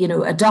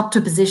 adopt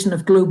a position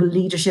of global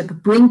leadership,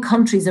 bring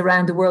countries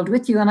around the world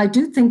with you. And I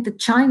do think that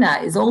China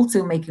is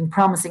also making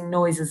promising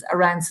noises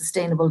around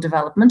sustainable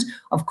development.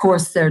 Of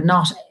course, they're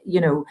not,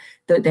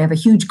 they have a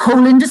huge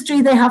coal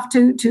industry they have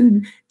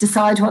to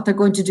decide what they're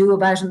going to do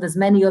about, and there's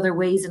many other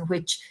ways in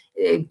which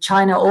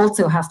China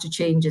also has to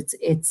change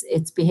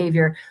its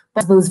behavior.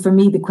 But I suppose for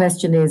me, the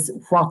question is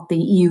what the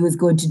EU is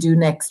going to do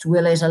next.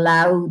 Will it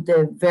allow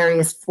the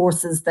various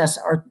forces that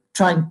are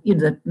trying,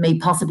 that may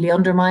possibly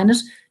undermine it,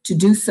 to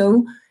do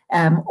so?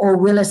 Or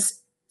will it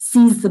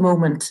seize the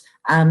moment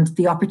and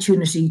the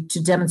opportunity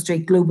to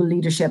demonstrate global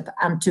leadership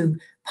and to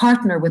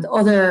partner with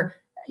other,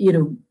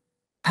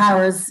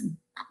 powers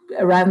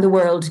around the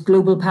world,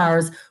 global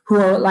powers who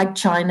are like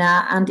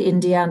China and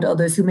India and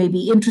others who may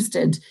be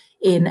interested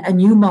in a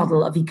new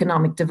model of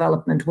economic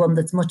development, one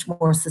that's much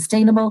more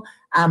sustainable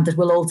and that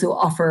will also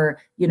offer,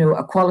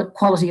 a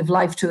quality of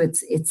life to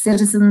its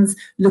citizens,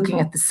 looking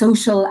at the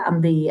social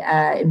and the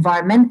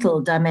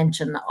environmental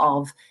dimension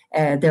of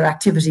their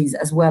activities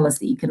as well as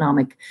the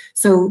economic.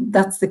 So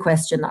that's the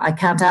question. I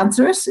can't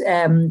answer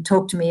it.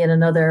 Talk to me in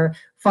another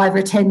 5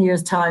 or 10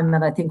 years' time,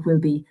 and I think we'll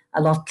be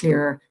a lot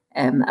clearer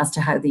as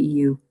to how the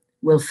EU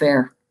will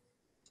fare.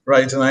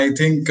 Right, and I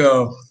think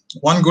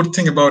one good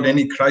thing about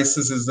any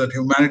crisis is that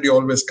humanity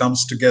always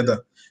comes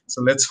together.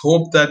 So let's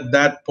hope that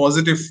that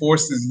positive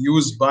force is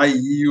used by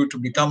EU to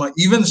become an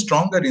even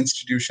stronger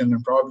institution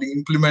and probably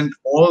implement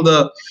all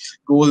the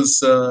goals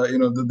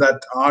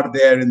that are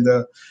there in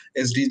the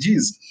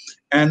SDGs.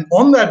 And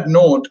on that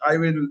note, I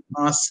will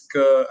ask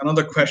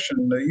another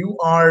question. You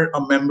are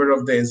a member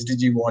of the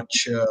SDG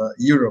Watch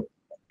Europe,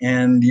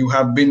 and you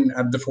have been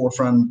at the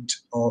forefront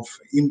of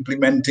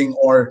implementing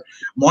or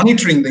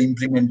monitoring the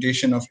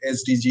implementation of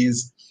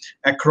SDGs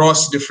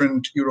across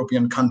different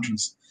European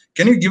countries.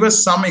 Can you give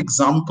us some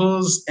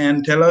examples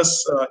and tell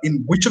us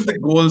in which of the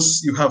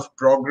goals you have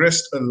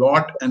progressed a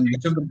lot and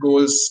which of the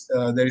goals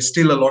there is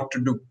still a lot to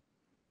do?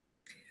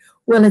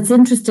 Well, it's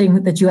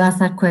interesting that you asked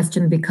that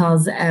question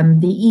because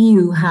the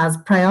EU has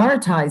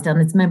prioritized, and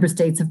its member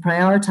states have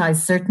prioritized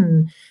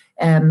certain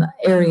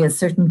areas,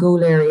 certain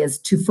goal areas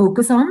to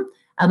focus on.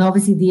 And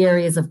obviously the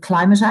areas of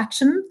climate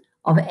action,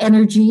 of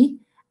energy,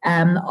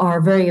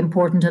 are very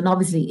important, and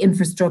obviously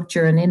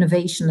infrastructure and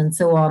innovation and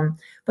so on.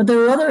 But there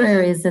are other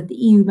areas that the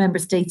EU member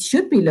states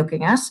should be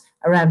looking at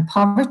around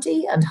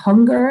poverty and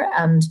hunger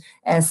and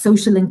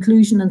social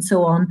inclusion and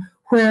so on,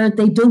 where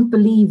they don't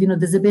believe,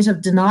 there's a bit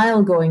of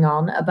denial going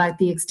on about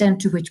the extent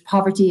to which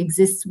poverty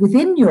exists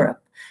within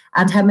Europe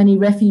and how many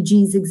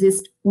refugees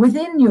exist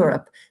within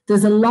Europe.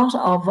 There's a lot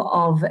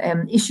of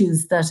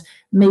issues that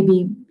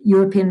maybe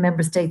European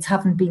member states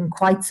haven't been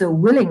quite so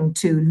willing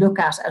to look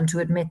at and to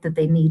admit that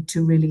they need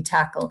to really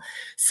tackle.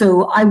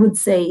 So I would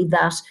say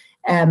that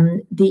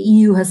the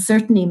EU has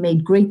certainly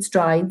made great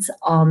strides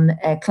on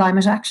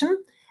climate action,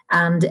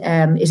 and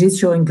it is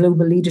showing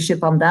global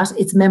leadership on that.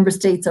 Its member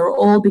states are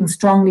all being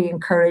strongly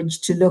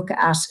encouraged to look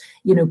at,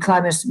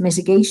 climate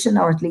mitigation,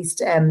 or at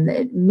least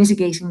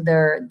mitigating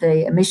their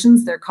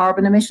emissions, their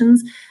carbon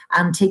emissions,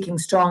 and taking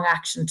strong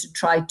action to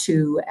try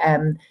to,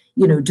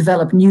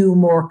 develop new,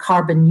 more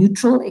carbon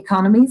neutral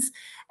economies.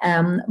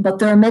 But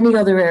there are many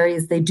other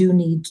areas they do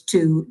need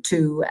to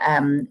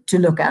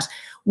look at.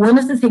 One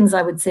of the things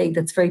I would say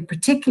that's very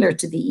particular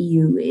to the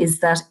EU is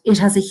that it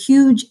has a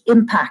huge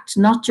impact,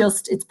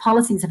 its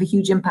policies have a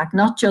huge impact,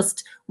 not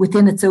just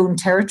within its own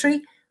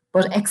territory,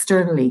 but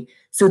externally.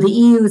 So the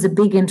EU is a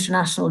big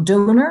international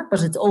donor,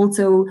 but it's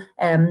also,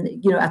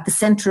 at the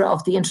center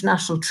of the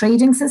international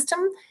trading system.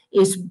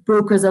 It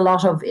brokers a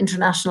lot of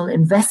international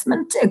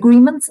investment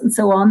agreements and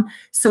so on.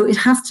 So it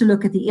has to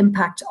look at the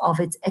impact of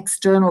its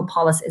external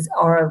policies,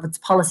 or of its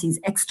policies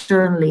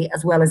externally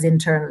as well as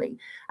internally.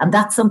 And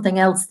that's something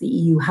else the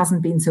EU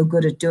hasn't been so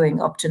good at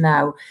doing up to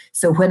now.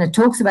 So when it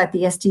talks about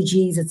the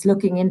SDGs, it's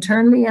looking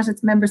internally at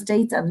its member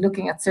states and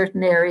looking at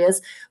certain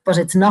areas, but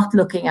it's not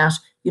looking at,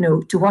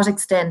 to what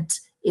extent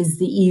is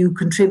the EU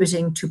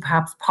contributing to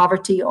perhaps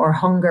poverty or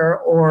hunger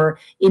or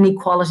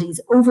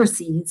inequalities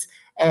overseas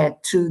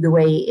through the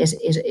way it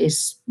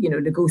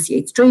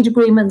negotiates trade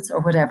agreements or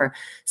whatever.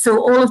 So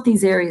all of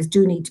these areas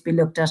do need to be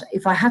looked at.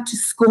 If I had to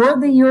score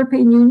the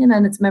European Union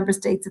and its member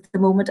states at the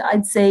moment,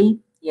 I'd say,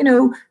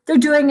 they're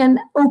doing an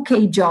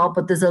okay job,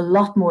 but there's a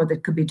lot more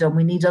that could be done.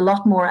 We need a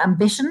lot more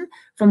ambition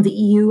from the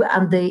EU,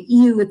 and the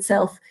EU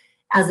itself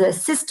as a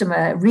system,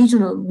 a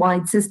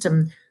regional-wide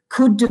system,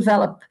 could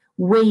develop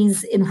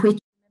ways in which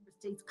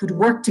states could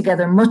work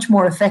together much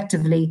more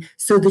effectively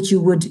so that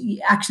you would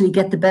actually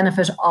get the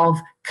benefit of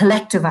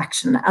collective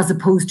action as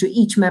opposed to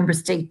each member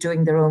state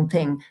doing their own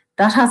thing.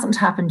 That hasn't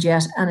happened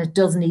yet, and it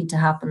does need to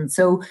happen.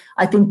 So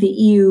I think the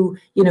EU,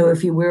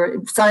 if you were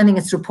signing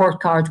its report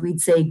card, we'd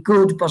say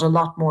good, but a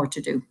lot more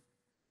to do.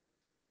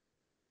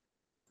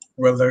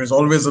 Well, there is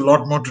always a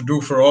lot more to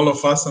do for all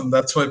of us, and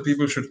that's why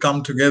people should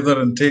come together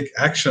and take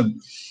action.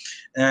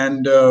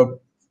 And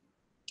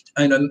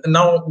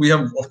now we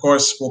have, of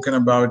course, spoken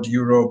about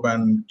Europe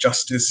and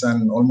justice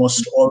and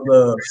almost all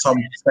the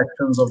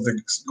subsections of the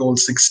Goal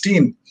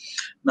 16.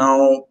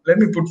 Now, let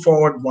me put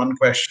forward one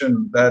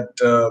question that,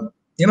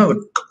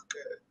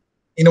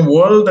 in a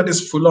world that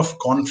is full of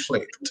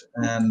conflict,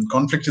 and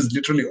conflict is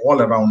literally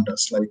all around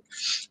us. Like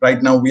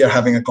right now, we are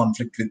having a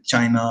conflict with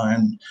China,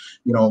 and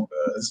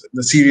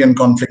the Syrian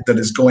conflict that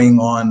is going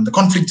on. The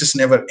conflict just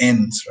never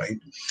ends, right?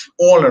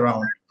 All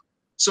around.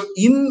 So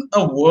in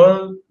a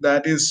world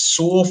that is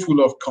so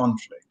full of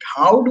conflict,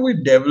 how do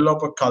we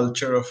develop a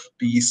culture of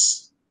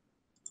peace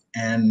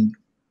and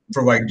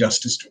provide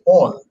justice to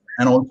all,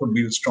 and also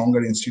build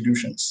stronger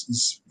institutions?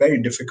 It's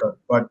very difficult,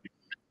 but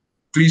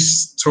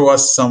please throw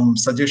us some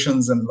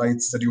suggestions and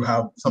lights that you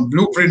have, some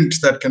blueprint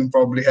that can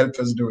probably help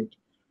us do it.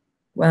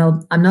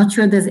 Well, I'm not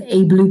sure there's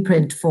a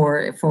blueprint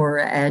for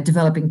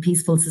developing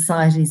peaceful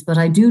societies, but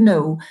I do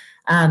know,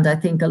 and I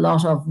think a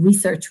lot of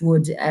research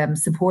would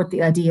support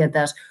the idea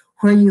that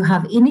where you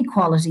have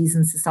inequalities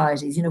in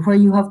societies, where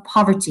you have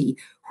poverty,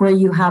 where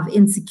you have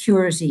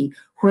insecurity,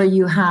 where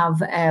you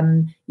have,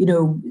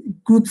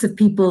 groups of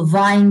people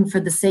vying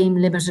for the same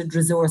limited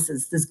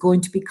resources, there's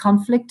going to be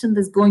conflict and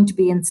there's going to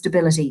be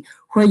instability.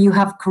 Where you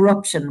have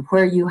corruption,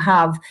 where you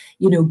have,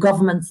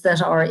 governments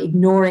that are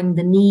ignoring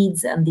the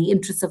needs and the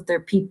interests of their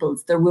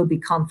peoples, there will be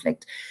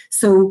conflict.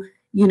 So,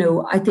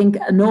 I think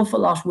an awful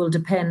lot will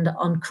depend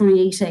on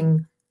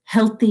creating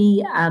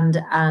healthy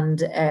and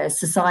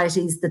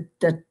societies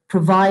that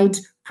provide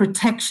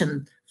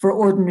protection for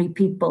ordinary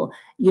people,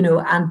 you know,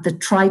 and that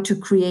try to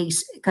create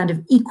kind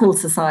of equal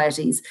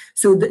societies.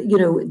 So that, you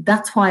know,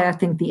 that's why I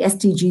think the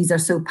SDGs are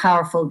so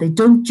powerful. They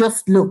don't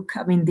just look,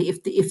 I mean,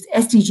 if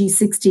SDG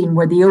 16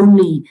 were the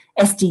only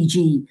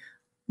SDG,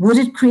 would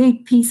it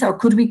create peace, or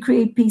could we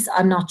create peace?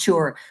 I'm not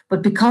sure.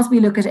 But because we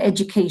look at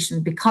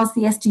education, because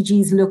the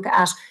SDGs look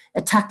at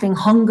tackling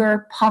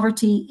hunger,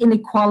 poverty,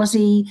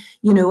 inequality,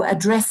 you know,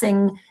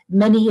 addressing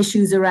many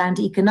issues around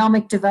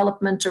economic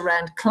development,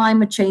 around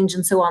climate change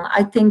and so on,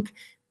 I think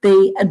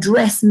they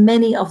address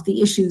many of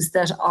the issues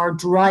that are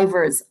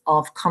drivers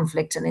of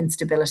conflict and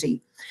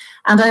instability.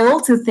 And I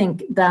also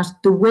think that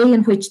the way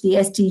in which the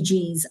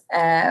SDGs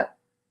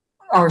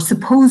are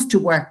supposed to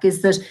work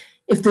is that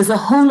if there's a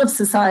whole of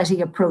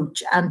society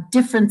approach and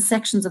different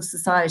sections of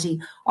society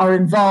are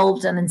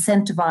involved and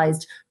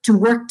incentivized to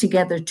work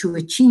together to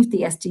achieve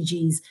the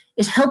SDGs,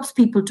 it helps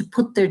people to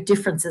put their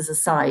differences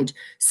aside.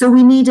 So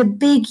we need a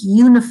big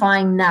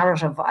unifying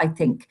narrative, I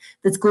think,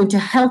 that's going to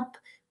help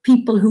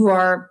people who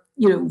are,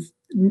 you know,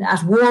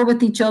 at war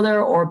with each other,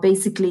 or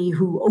basically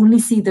who only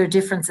see their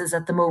differences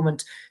at the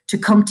moment, to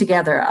come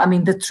together. I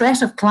mean, the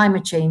threat of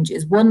climate change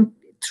is one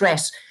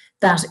threat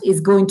that is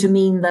going to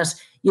mean that,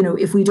 you know,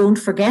 if we don't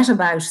forget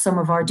about some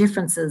of our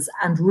differences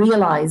and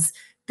realize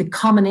the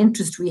common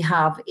interest we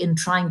have in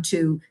trying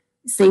to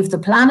save the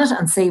planet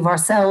and save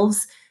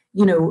ourselves,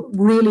 you know,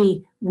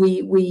 really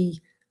we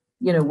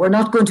you know, we're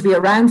not going to be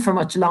around for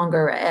much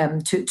longer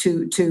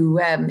to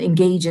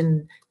engage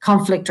in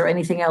conflict or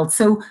anything else.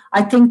 So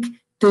I think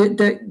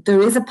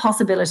there is a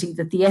possibility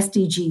that the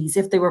SDGs,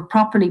 if they were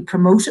properly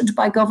promoted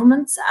by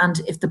governments and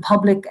if the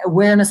public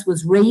awareness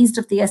was raised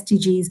of the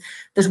SDGs,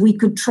 that we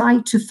could try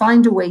to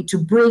find a way to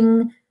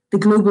bring the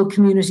global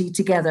community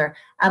together.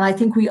 And I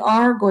think we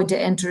are going to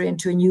enter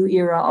into a new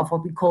era of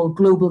what we call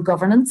global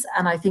governance.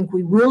 And I think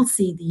we will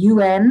see the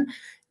UN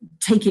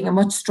taking a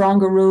much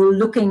stronger role,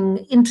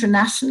 looking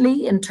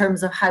internationally in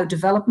terms of how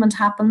development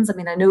happens. I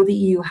mean, I know the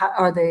EU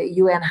or the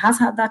UN has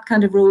had that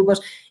kind of role, but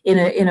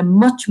in a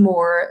much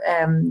more,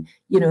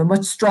 you know,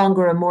 much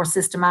stronger and more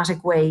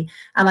systematic way.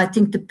 And I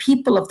think the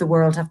people of the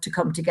world have to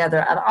come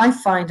together. And I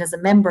find, as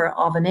a member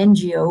of an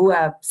NGO,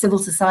 a civil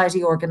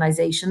society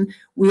organization,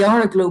 we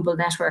are a global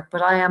network,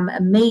 but I am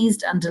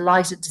amazed and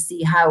delighted to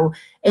see how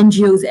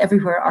NGOs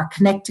everywhere are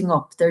connecting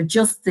up. They're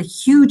just the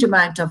huge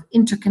amount of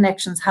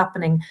interconnections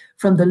happening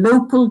from the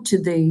local to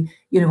the,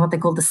 you know, what they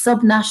call the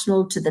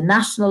subnational, to the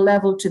national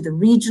level, to the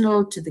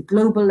regional, to the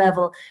global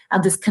level.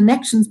 And there's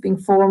connections being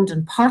formed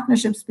and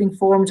partnerships being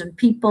formed and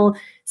people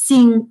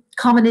seeing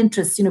common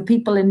interests, you know,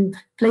 people in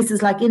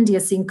places like India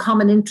seeing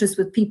common interests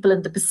with people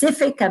in the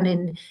Pacific and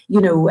in, you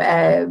know,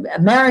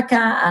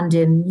 America and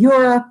in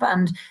Europe.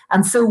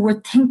 And so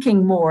we're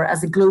thinking more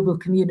as a global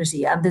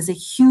community, and there's a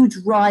huge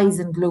rise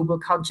in global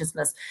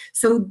consciousness.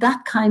 So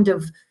that kind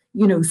of,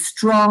 you know,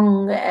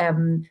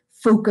 strong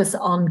focus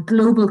on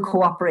global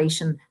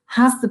cooperation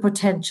has the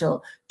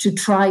potential to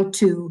try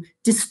to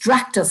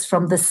distract us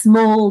from the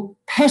small,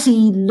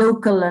 petty,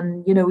 local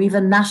and, you know,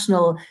 even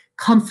national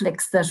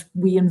conflicts that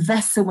we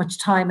invest so much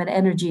time and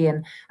energy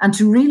in, and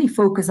to really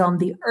focus on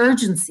the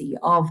urgency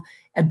of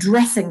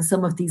addressing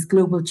some of these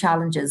global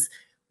challenges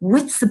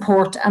with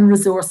support and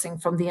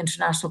resourcing from the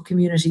international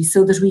community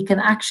so that we can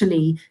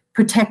actually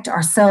protect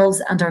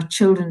ourselves and our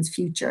children's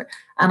future.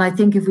 And I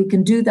think if we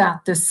can do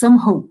that, there's some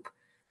hope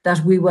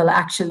that we will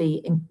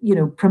actually, you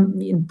know,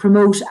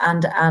 promote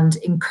and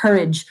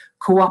encourage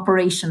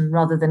cooperation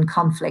rather than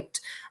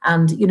conflict.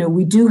 And, you know,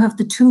 we do have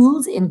the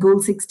tools in Goal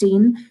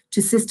 16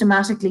 to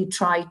systematically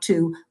try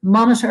to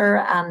monitor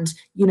and,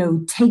 you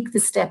know, take the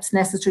steps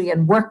necessary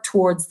and work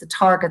towards the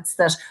targets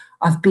that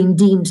have been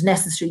deemed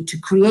necessary to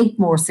create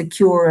more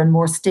secure and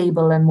more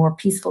stable and more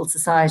peaceful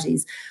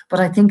societies.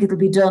 But I think it'll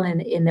be done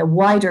in a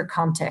wider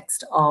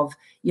context of,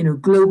 you know,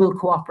 global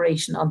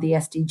cooperation on the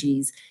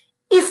SDGs.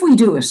 If we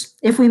do it,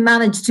 if we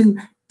manage to,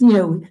 you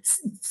know,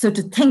 sort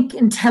of think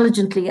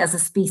intelligently as a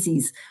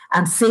species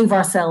and save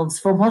ourselves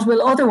from what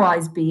will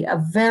otherwise be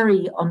a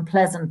very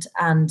unpleasant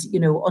and, you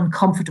know,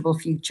 uncomfortable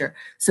future.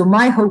 So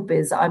my hope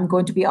is I'm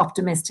going to be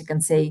optimistic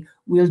and say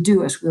we'll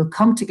do it. We'll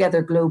come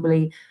together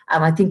globally.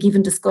 And I think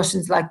even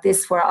discussions like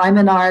this, where I'm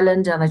in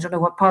Ireland and I don't know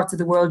what parts of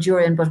the world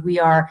you're in, but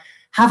we are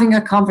having a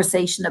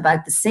conversation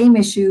about the same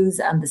issues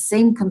and the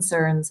same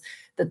concerns,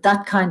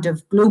 that kind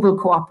of global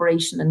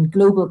cooperation and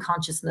global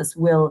consciousness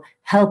will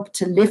help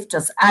to lift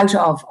us out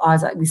of,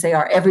 as we say,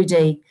 our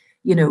everyday,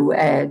 you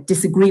know,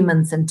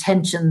 disagreements and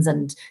tensions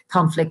and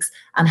conflicts,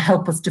 and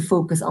help us to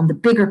focus on the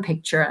bigger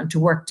picture and to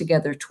work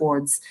together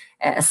towards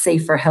a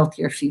safer,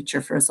 healthier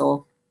future for us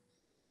all.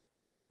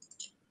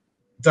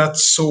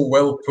 That's so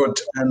well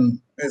put. And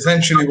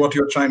essentially what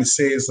you're trying to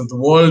say is that the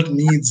world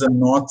needs a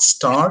North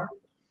Star,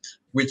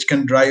 which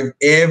can drive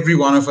every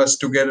one of us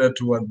together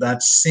toward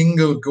that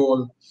single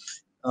goal,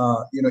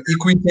 you know,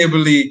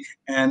 equitably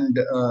and,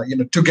 you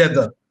know,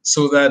 together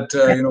so that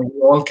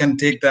we all can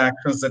take the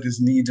actions that is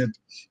needed.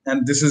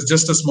 And this is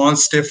just a small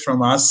step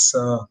from us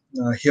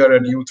here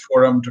at Youth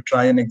Forum to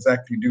try and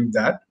exactly do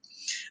that.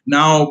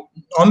 Now,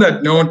 on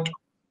that note,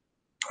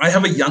 I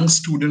have a young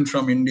student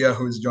from India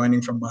who is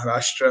joining from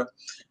Maharashtra,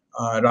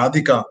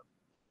 Radhika.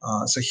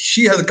 So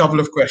she has a couple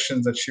of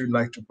questions that she would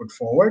like to put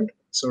forward.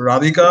 So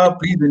Radhika,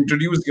 please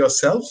introduce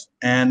yourself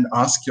and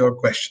ask your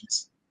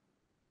questions.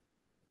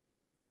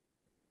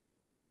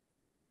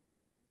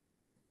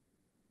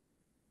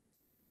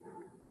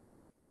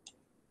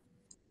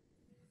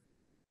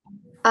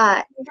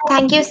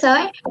 Thank you,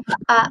 sir.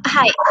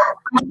 Hi,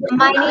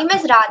 my name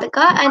is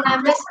Radhika, and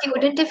I'm a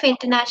student of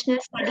international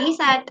studies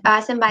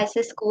at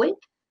Symbiosis School.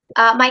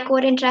 My core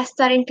interests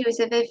are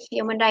inclusive of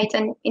human rights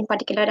and, in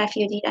particular,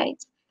 refugee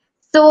rights.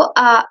 So,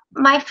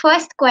 my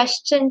first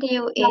question to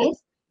you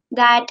is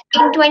that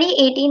in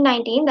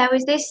 2018-19, there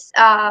was this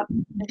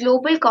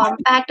global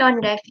compact on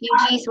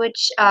refugees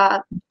which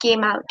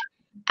came out,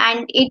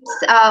 and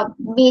its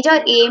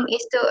major aim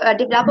is to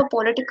develop a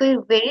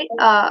political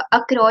will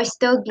across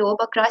the globe,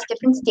 across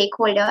different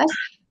stakeholders,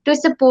 to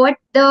support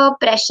the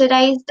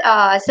pressurized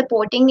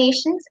supporting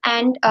nations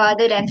and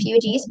the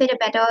refugees for a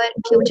better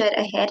future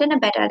ahead and a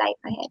better life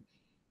ahead.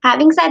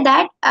 Having said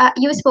that,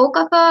 you spoke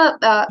of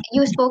the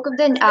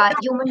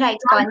human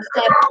rights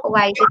concept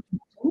while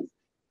discussions.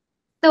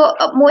 So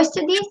most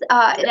of these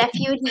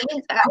refugees,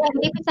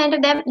 80%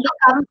 of them, they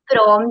come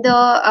from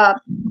the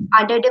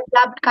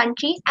underdeveloped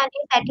countries, and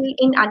they settle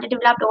in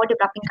underdeveloped or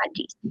developing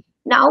countries.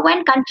 Now,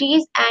 when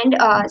countries and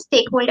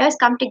stakeholders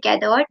come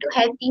together to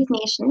help these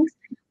nations,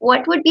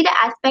 what would be the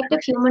aspect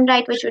of human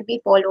right which would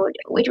be followed?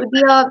 Which would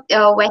be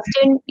a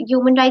Western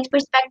human rights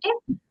perspective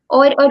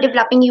or a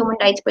developing human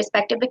rights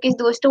perspective? Because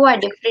those two are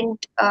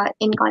different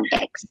in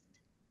context.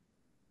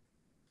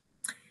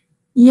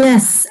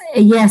 Yes.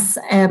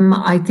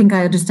 I think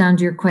I understand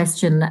your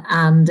question,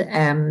 and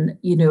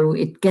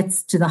it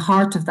gets to the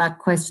heart of that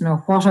question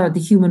of what are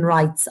the human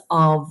rights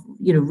of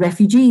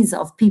refugees,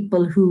 of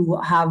people who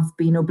have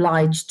been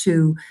obliged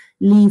to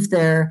leave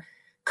their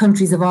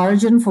countries of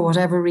origin for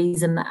whatever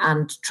reason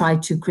and try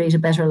to create a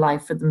better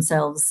life for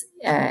themselves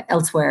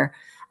elsewhere.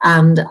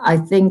 And I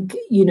think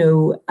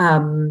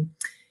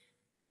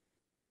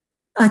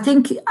I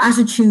think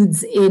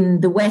attitudes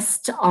in the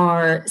West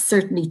are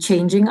certainly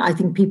changing. I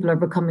think people are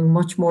becoming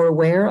much more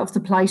aware of the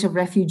plight of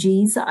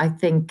refugees. I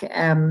think,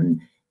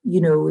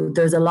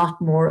 there's a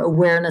lot more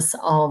awareness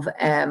of,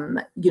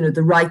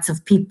 the rights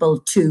of people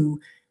to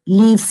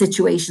leave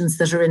situations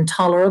that are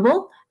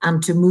intolerable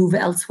and to move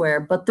elsewhere.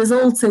 But there's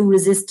also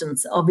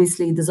resistance.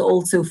 Obviously, there's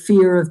also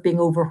fear of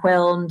being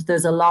overwhelmed.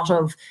 There's a lot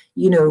of,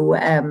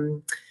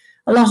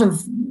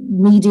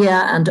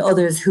 media and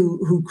others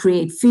who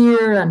create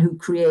fear and who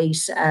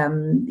create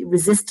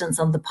resistance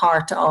on the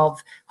part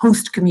of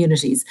host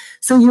communities.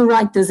 So you're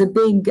right, there's a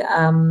big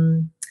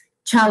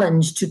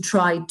challenge to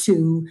try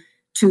to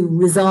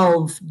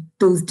resolve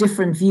those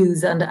different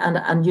views. And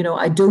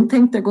I don't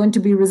think they're going to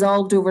be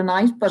resolved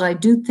overnight, but I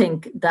do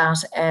think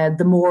that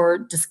the more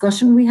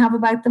discussion we have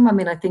about them,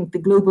 I think the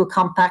Global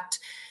Compact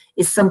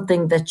is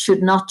something that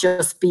should not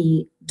just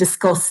be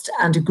discussed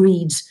and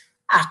agreed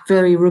at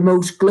very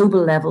remote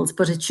global levels,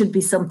 but it should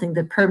be something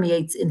that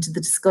permeates into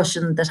the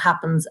discussion that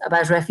happens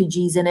about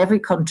refugees in every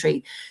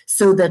country,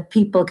 so that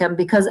people can,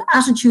 because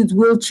attitudes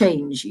will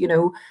change,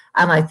 and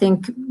I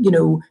think,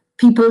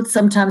 people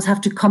sometimes have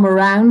to come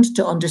around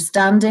to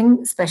understanding,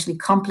 especially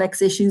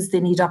complex issues. They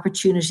need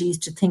opportunities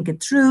to think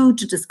it through,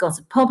 to discuss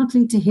it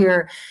publicly, to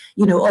hear,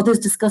 others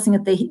discussing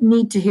it. They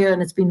need to hear,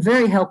 and it's been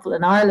very helpful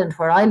in Ireland,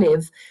 where I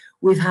live.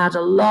 We've had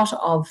a lot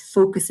of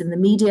focus in the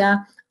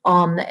media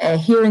on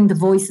hearing the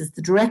voices,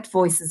 the direct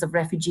voices of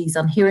refugees,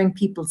 on hearing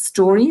people's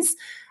stories.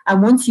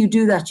 And once you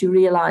do that, you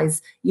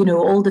realize,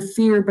 all the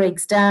fear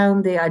breaks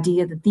down, the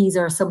idea that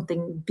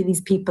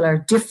these people are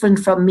different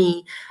from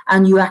me,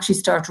 and you actually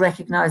start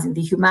recognizing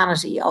the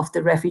humanity of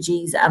the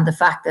refugees and the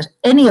fact that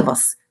any of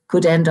us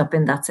could end up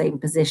in that same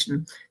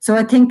position. So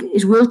I think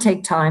it will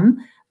take time,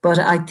 but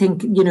I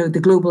think, the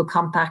Global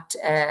Compact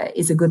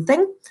is a good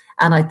thing.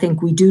 And I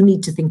think we do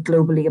need to think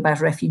globally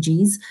about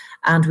refugees,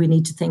 and we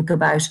need to think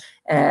about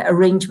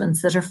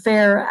arrangements that are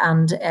fair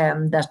and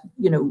that,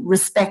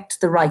 respect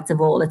the rights of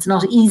all. It's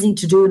not easy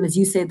to do. And as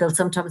you say, there'll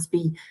sometimes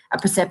be a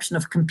perception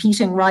of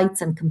competing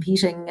rights and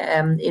competing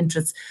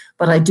interests.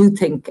 But I do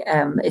think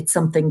it's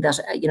something that,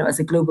 as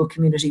a global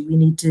community, we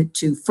need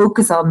to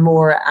focus on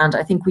more. And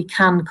I think we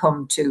can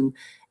come to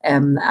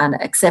an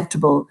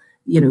acceptable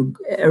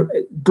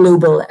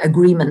global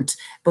agreement,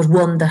 but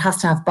one that has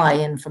to have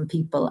buy-in from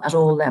people at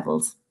all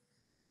levels.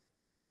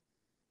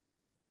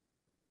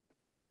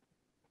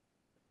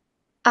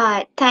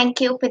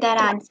 Thank you for that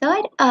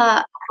answer.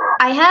 I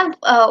have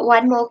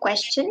one more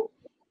question,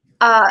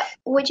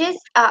 which is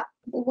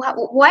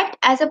what,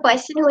 as a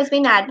person who has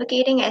been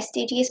advocating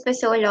SDGs for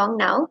so long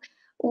now,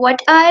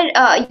 what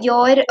are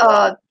your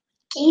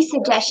key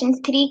suggestions,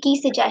 3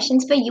 key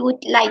suggestions for youth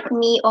like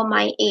me or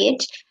my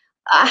age?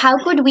 How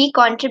could we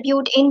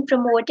contribute in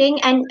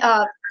promoting and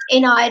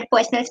in our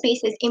personal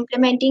spaces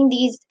implementing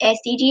these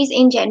SDGs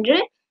in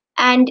general,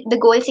 and the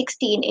Goal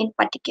 16 in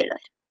particular?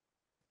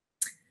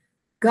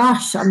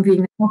 Gosh, I'm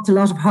being asked a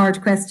lot of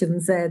hard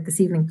questions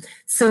this evening.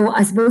 So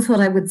I suppose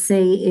what I would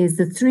say is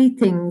the three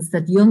things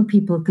that young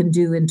people can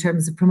do in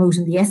terms of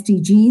promoting the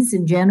SDGs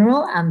in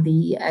general and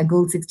the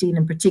Goal 16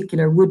 in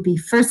particular would be,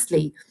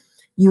 firstly,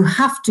 you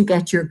have to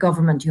get your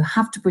government, you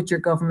have to put your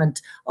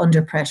government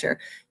under pressure.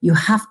 You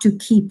have to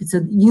keep,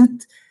 so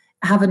youth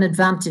have an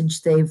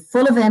advantage. They're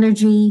full of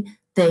energy.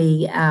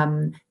 They,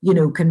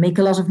 can make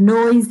a lot of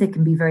noise. They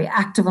can be very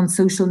active on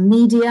social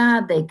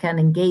media. They can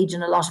engage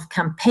in a lot of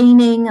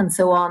campaigning and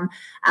so on,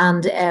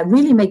 and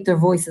really make their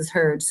voices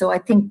heard. So I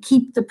think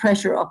keep the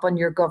pressure up on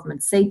your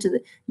government. Say to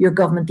your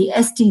government, the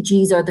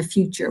SDGs are the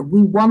future.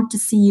 We want to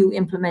see you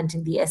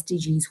implementing the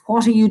SDGs.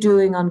 What are you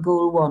doing on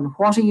Goal 1?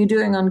 What are you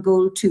doing on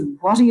Goal 2?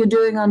 What are you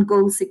doing on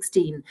Goal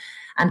 16?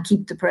 And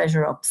keep the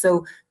pressure up.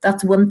 So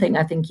that's one thing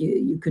I think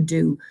you could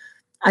do.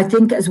 I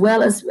think as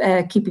well as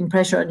keeping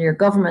pressure on your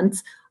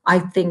governments, I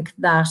think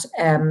that,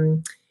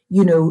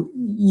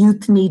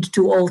 youth need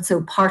to also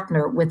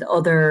partner with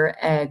other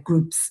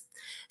groups.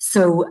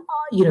 So,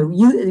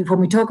 when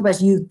we talk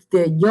about youth,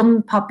 the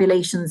young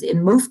populations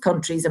in most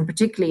countries, and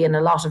particularly in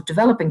a lot of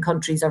developing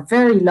countries, are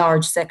very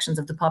large sections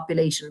of the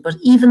population. But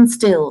even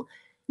still,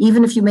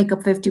 even if you make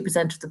up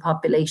 50% of the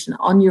population,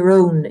 on your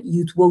own,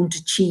 youth won't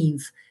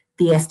achieve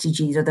the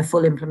SDGs or the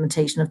full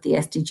implementation of the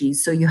SDGs.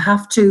 So you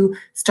have to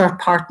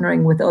start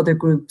partnering with other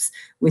groups,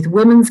 with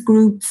women's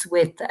groups,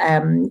 with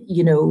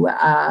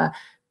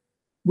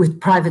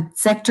private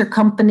sector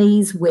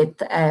companies,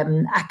 with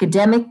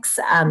academics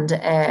and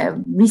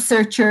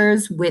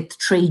researchers, with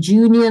trade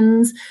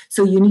unions.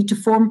 So you need to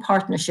form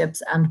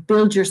partnerships and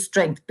build your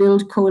strength,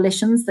 build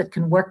coalitions that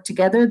can work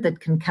together, that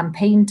can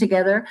campaign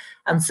together,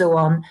 and so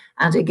on.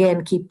 And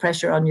again, keep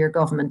pressure on your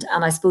government.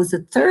 And I suppose the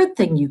third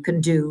thing you can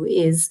do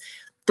is,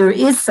 there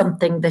is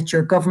something that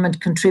your government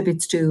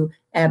contributes to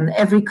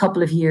every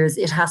couple of years.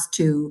 It has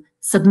to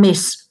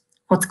submit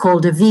what's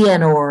called a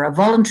VNR, a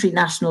voluntary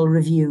national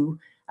review,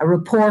 a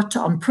report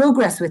on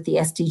progress with the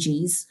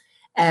SDGs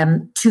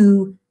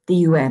to the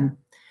UN.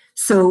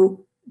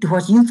 So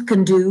what youth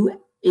can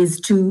do is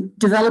to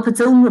develop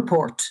its own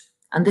report.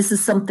 And this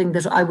is something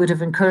that I would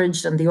have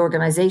encouraged, and the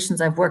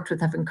organizations I've worked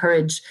with have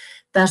encouraged,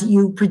 that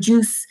you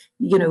produce,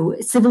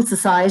 civil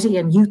society,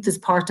 and youth as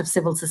part of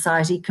civil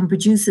society can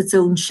produce its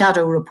own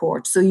shadow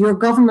report. So your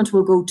government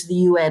will go to the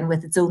UN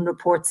with its own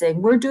report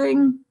saying, we're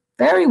doing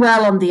very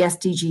well on the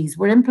SDGs.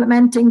 We're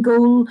implementing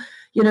goal,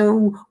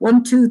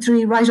 1, 2,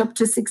 3, right up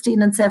to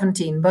 16 and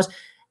 17. But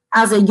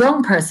as a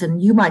young person,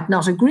 you might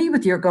not agree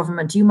with your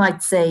government. You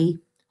might say,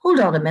 hold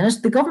on a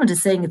minute, the government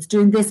is saying it's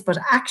doing this, but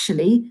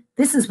actually,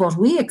 this is what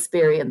we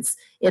experience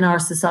in our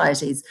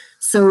societies.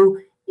 So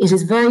it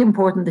is very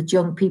important that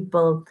young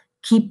people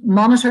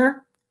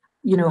monitor,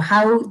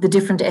 how the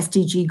different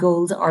SDG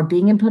goals are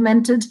being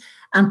implemented,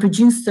 and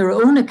produce their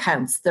own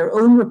accounts, their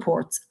own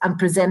reports, and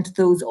present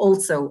those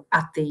also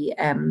at the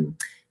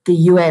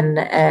UN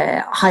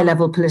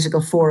high-level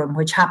political forum,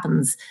 which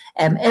happens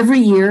every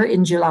year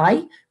in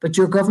July, but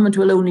your government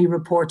will only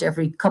report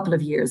every couple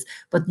of years.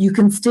 But you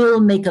can still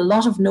make a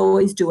lot of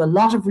noise, do a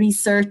lot of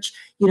research,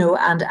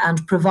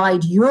 and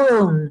provide your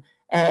own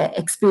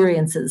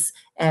experiences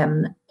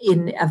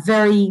in a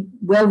very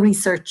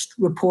well-researched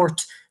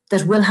report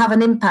that will have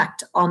an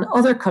impact on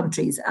other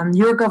countries. And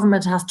your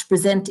government has to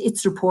present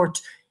its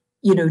report,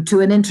 to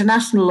an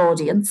international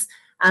audience.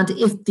 And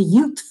if the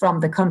youth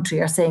from the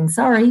country are saying,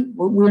 sorry,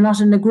 we're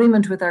not in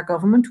agreement with our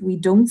government, we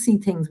don't see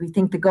things, we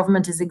think the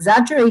government is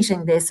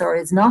exaggerating this or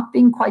is not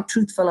being quite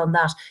truthful on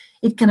that,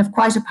 it can have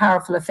quite a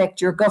powerful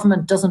effect. Your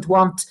government doesn't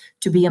want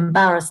to be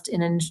embarrassed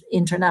in an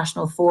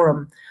international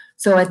forum.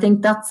 So I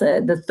think that's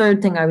the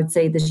third thing I would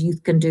say that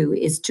youth can do,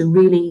 is to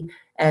really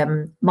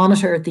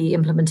monitor the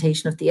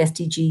implementation of the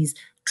SDGs,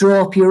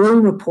 draw up your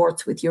own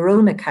reports with your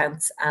own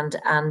accounts,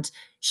 and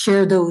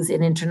share those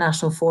in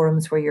international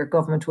forums where your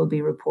government will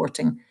be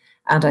reporting.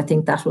 And I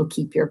think that will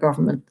keep your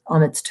government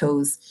on its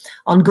toes.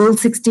 On Goal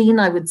 16,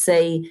 I would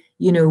say,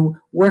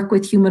 work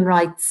with human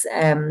rights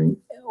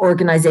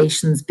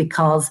organizations,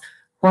 because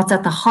what's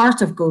at the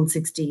heart of Goal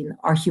 16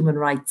 are human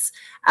rights.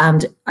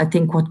 And I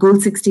think what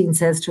Goal 16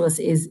 says to us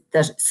is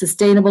that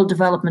sustainable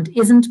development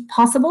isn't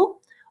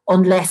possible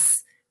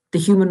unless the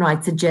human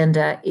rights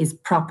agenda is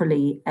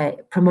properly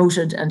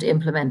promoted and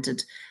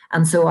implemented.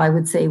 And so I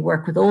would say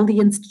work with all the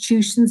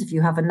institutions. If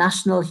you have a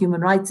national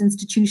human rights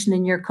institution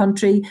in your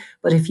country,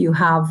 but if you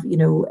have,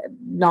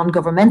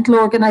 non-governmental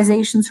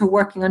organizations who are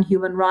working on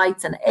human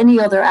rights, and any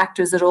other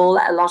actors at all,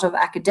 a lot of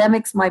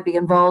academics might be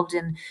involved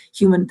in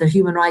the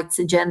human rights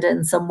agenda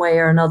in some way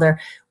or another,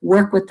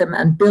 work with them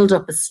and build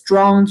up a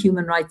strong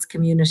human rights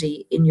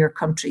community in your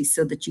country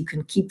so that you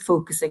can keep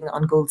focusing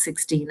on Goal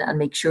 16 and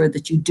make sure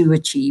that you do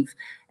achieve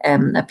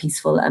a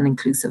peaceful and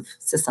inclusive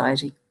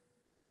society.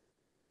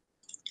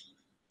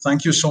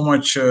 Thank you so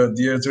much,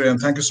 Deirdre, and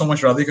thank you so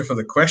much, Radhika, for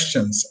the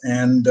questions.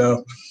 And,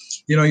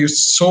 you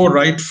so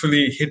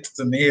rightfully hit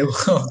the nail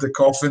of the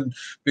coffin,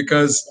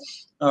 because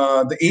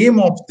the aim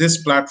of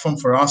this platform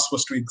for us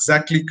was to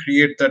exactly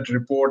create that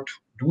report,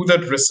 do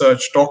that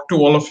research, talk to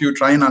all of you,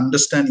 try and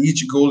understand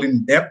each goal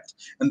in depth,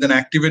 and then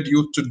activate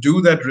youth to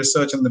do that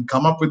research and then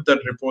come up with that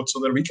report so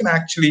that we can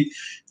actually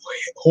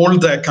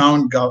hold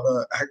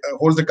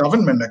the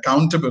government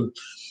accountable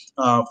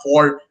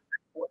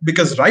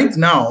because right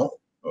now,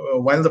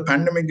 while the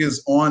pandemic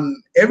is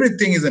on,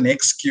 everything is an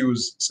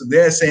excuse. So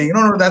they're saying,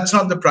 no, that's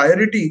not the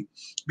priority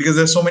because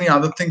there's so many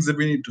other things that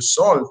we need to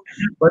solve.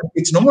 But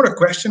it's no more a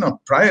question of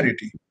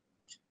priority.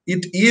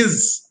 It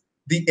is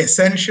the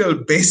essential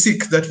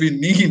basic that we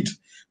need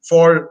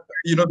for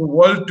the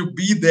world to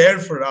be there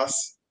for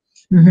us.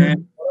 Mm-hmm.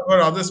 And one of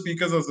our other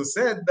speakers also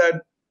said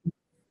that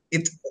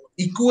it's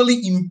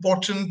equally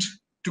important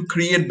to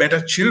create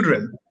better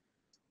children,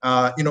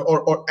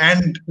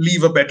 and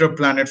leave a better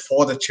planet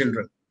for the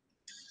children.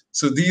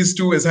 So these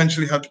two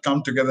essentially have to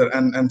come together,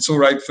 and so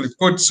rightfully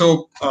put.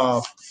 So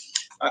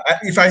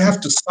if I have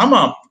to sum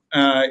up,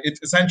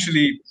 it's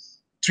essentially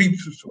 3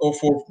 or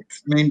 4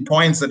 main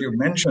points that you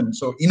mentioned.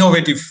 So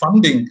innovative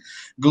funding,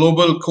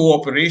 global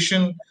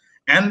cooperation,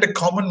 and a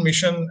common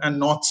mission and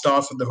North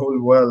Star for the whole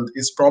world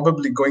is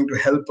probably going to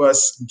help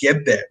us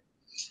get there.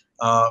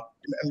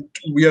 And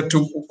we are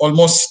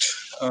almost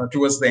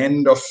towards the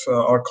end of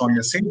our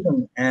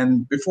conversation.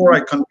 And before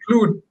I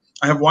conclude,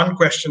 I have one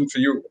question for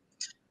you.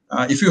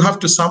 If you have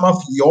to sum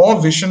up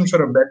your vision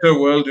for a better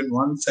world in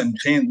one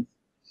sentence,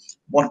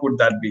 what would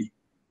that be?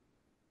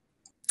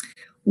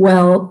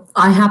 Well,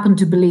 I happen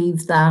to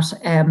believe that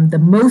the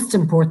most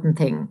important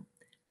thing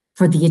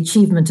for the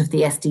achievement of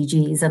the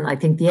SDGs, and I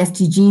think the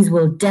SDGs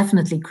will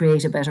definitely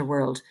create a better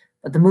world,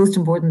 but the most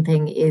important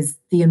thing is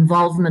the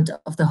involvement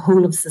of the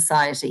whole of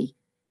society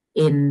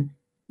in,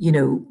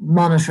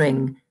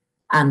 monitoring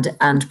and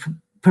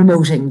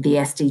promoting the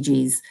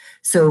SDGs.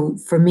 So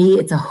for me,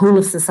 it's a whole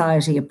of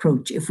society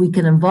approach. If we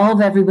can involve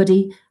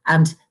everybody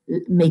and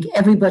make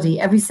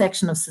every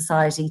section of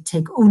society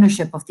take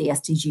ownership of the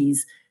SDGs,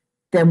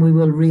 then we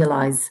will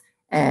realize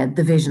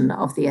the vision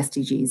of the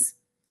SDGs.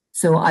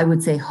 So I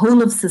would say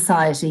whole of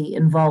society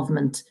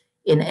involvement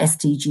in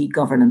SDG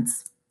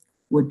governance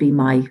would be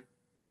my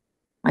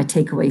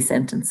takeaway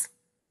sentence.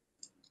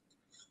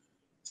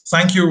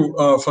 Thank you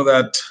for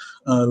that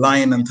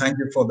line, and thank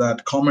you for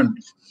that comment.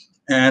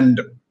 And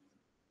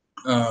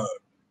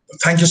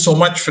thank you so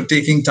much for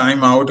taking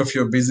time out of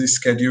your busy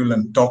schedule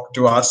and talk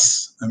to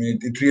us. I mean,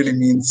 it really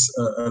means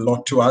a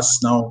lot to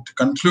us. Now, to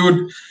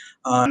conclude,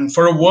 and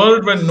for a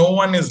world where no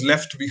one is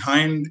left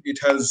behind, it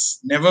has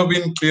never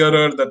been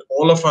clearer that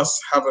all of us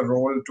have a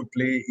role to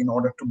play in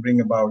order to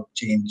bring about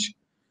change.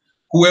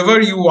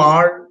 Whoever you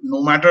are,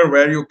 no matter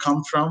where you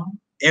come from,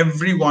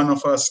 every one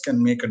of us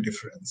can make a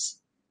difference.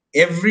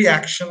 Every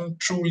action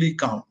truly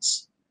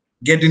counts.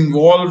 Get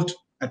involved,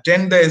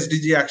 attend the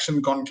SDG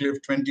Action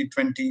Conclave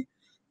 2020,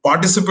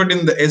 participate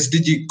in the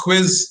SDG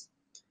quiz,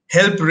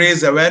 help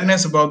raise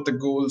awareness about the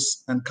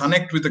goals, and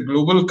connect with a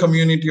global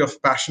community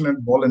of passionate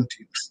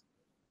volunteers.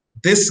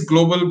 This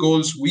Global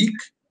Goals Week,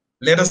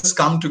 let us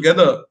come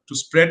together to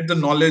spread the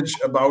knowledge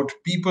about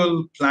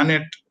people,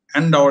 planet,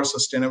 and our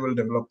sustainable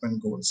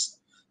development goals.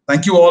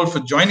 Thank you all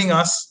for joining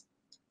us.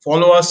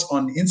 Follow us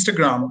on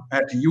Instagram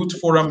at Youth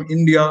Forum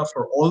India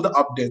for all the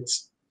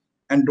updates.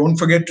 And don't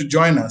forget to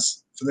join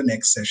us for the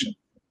next session.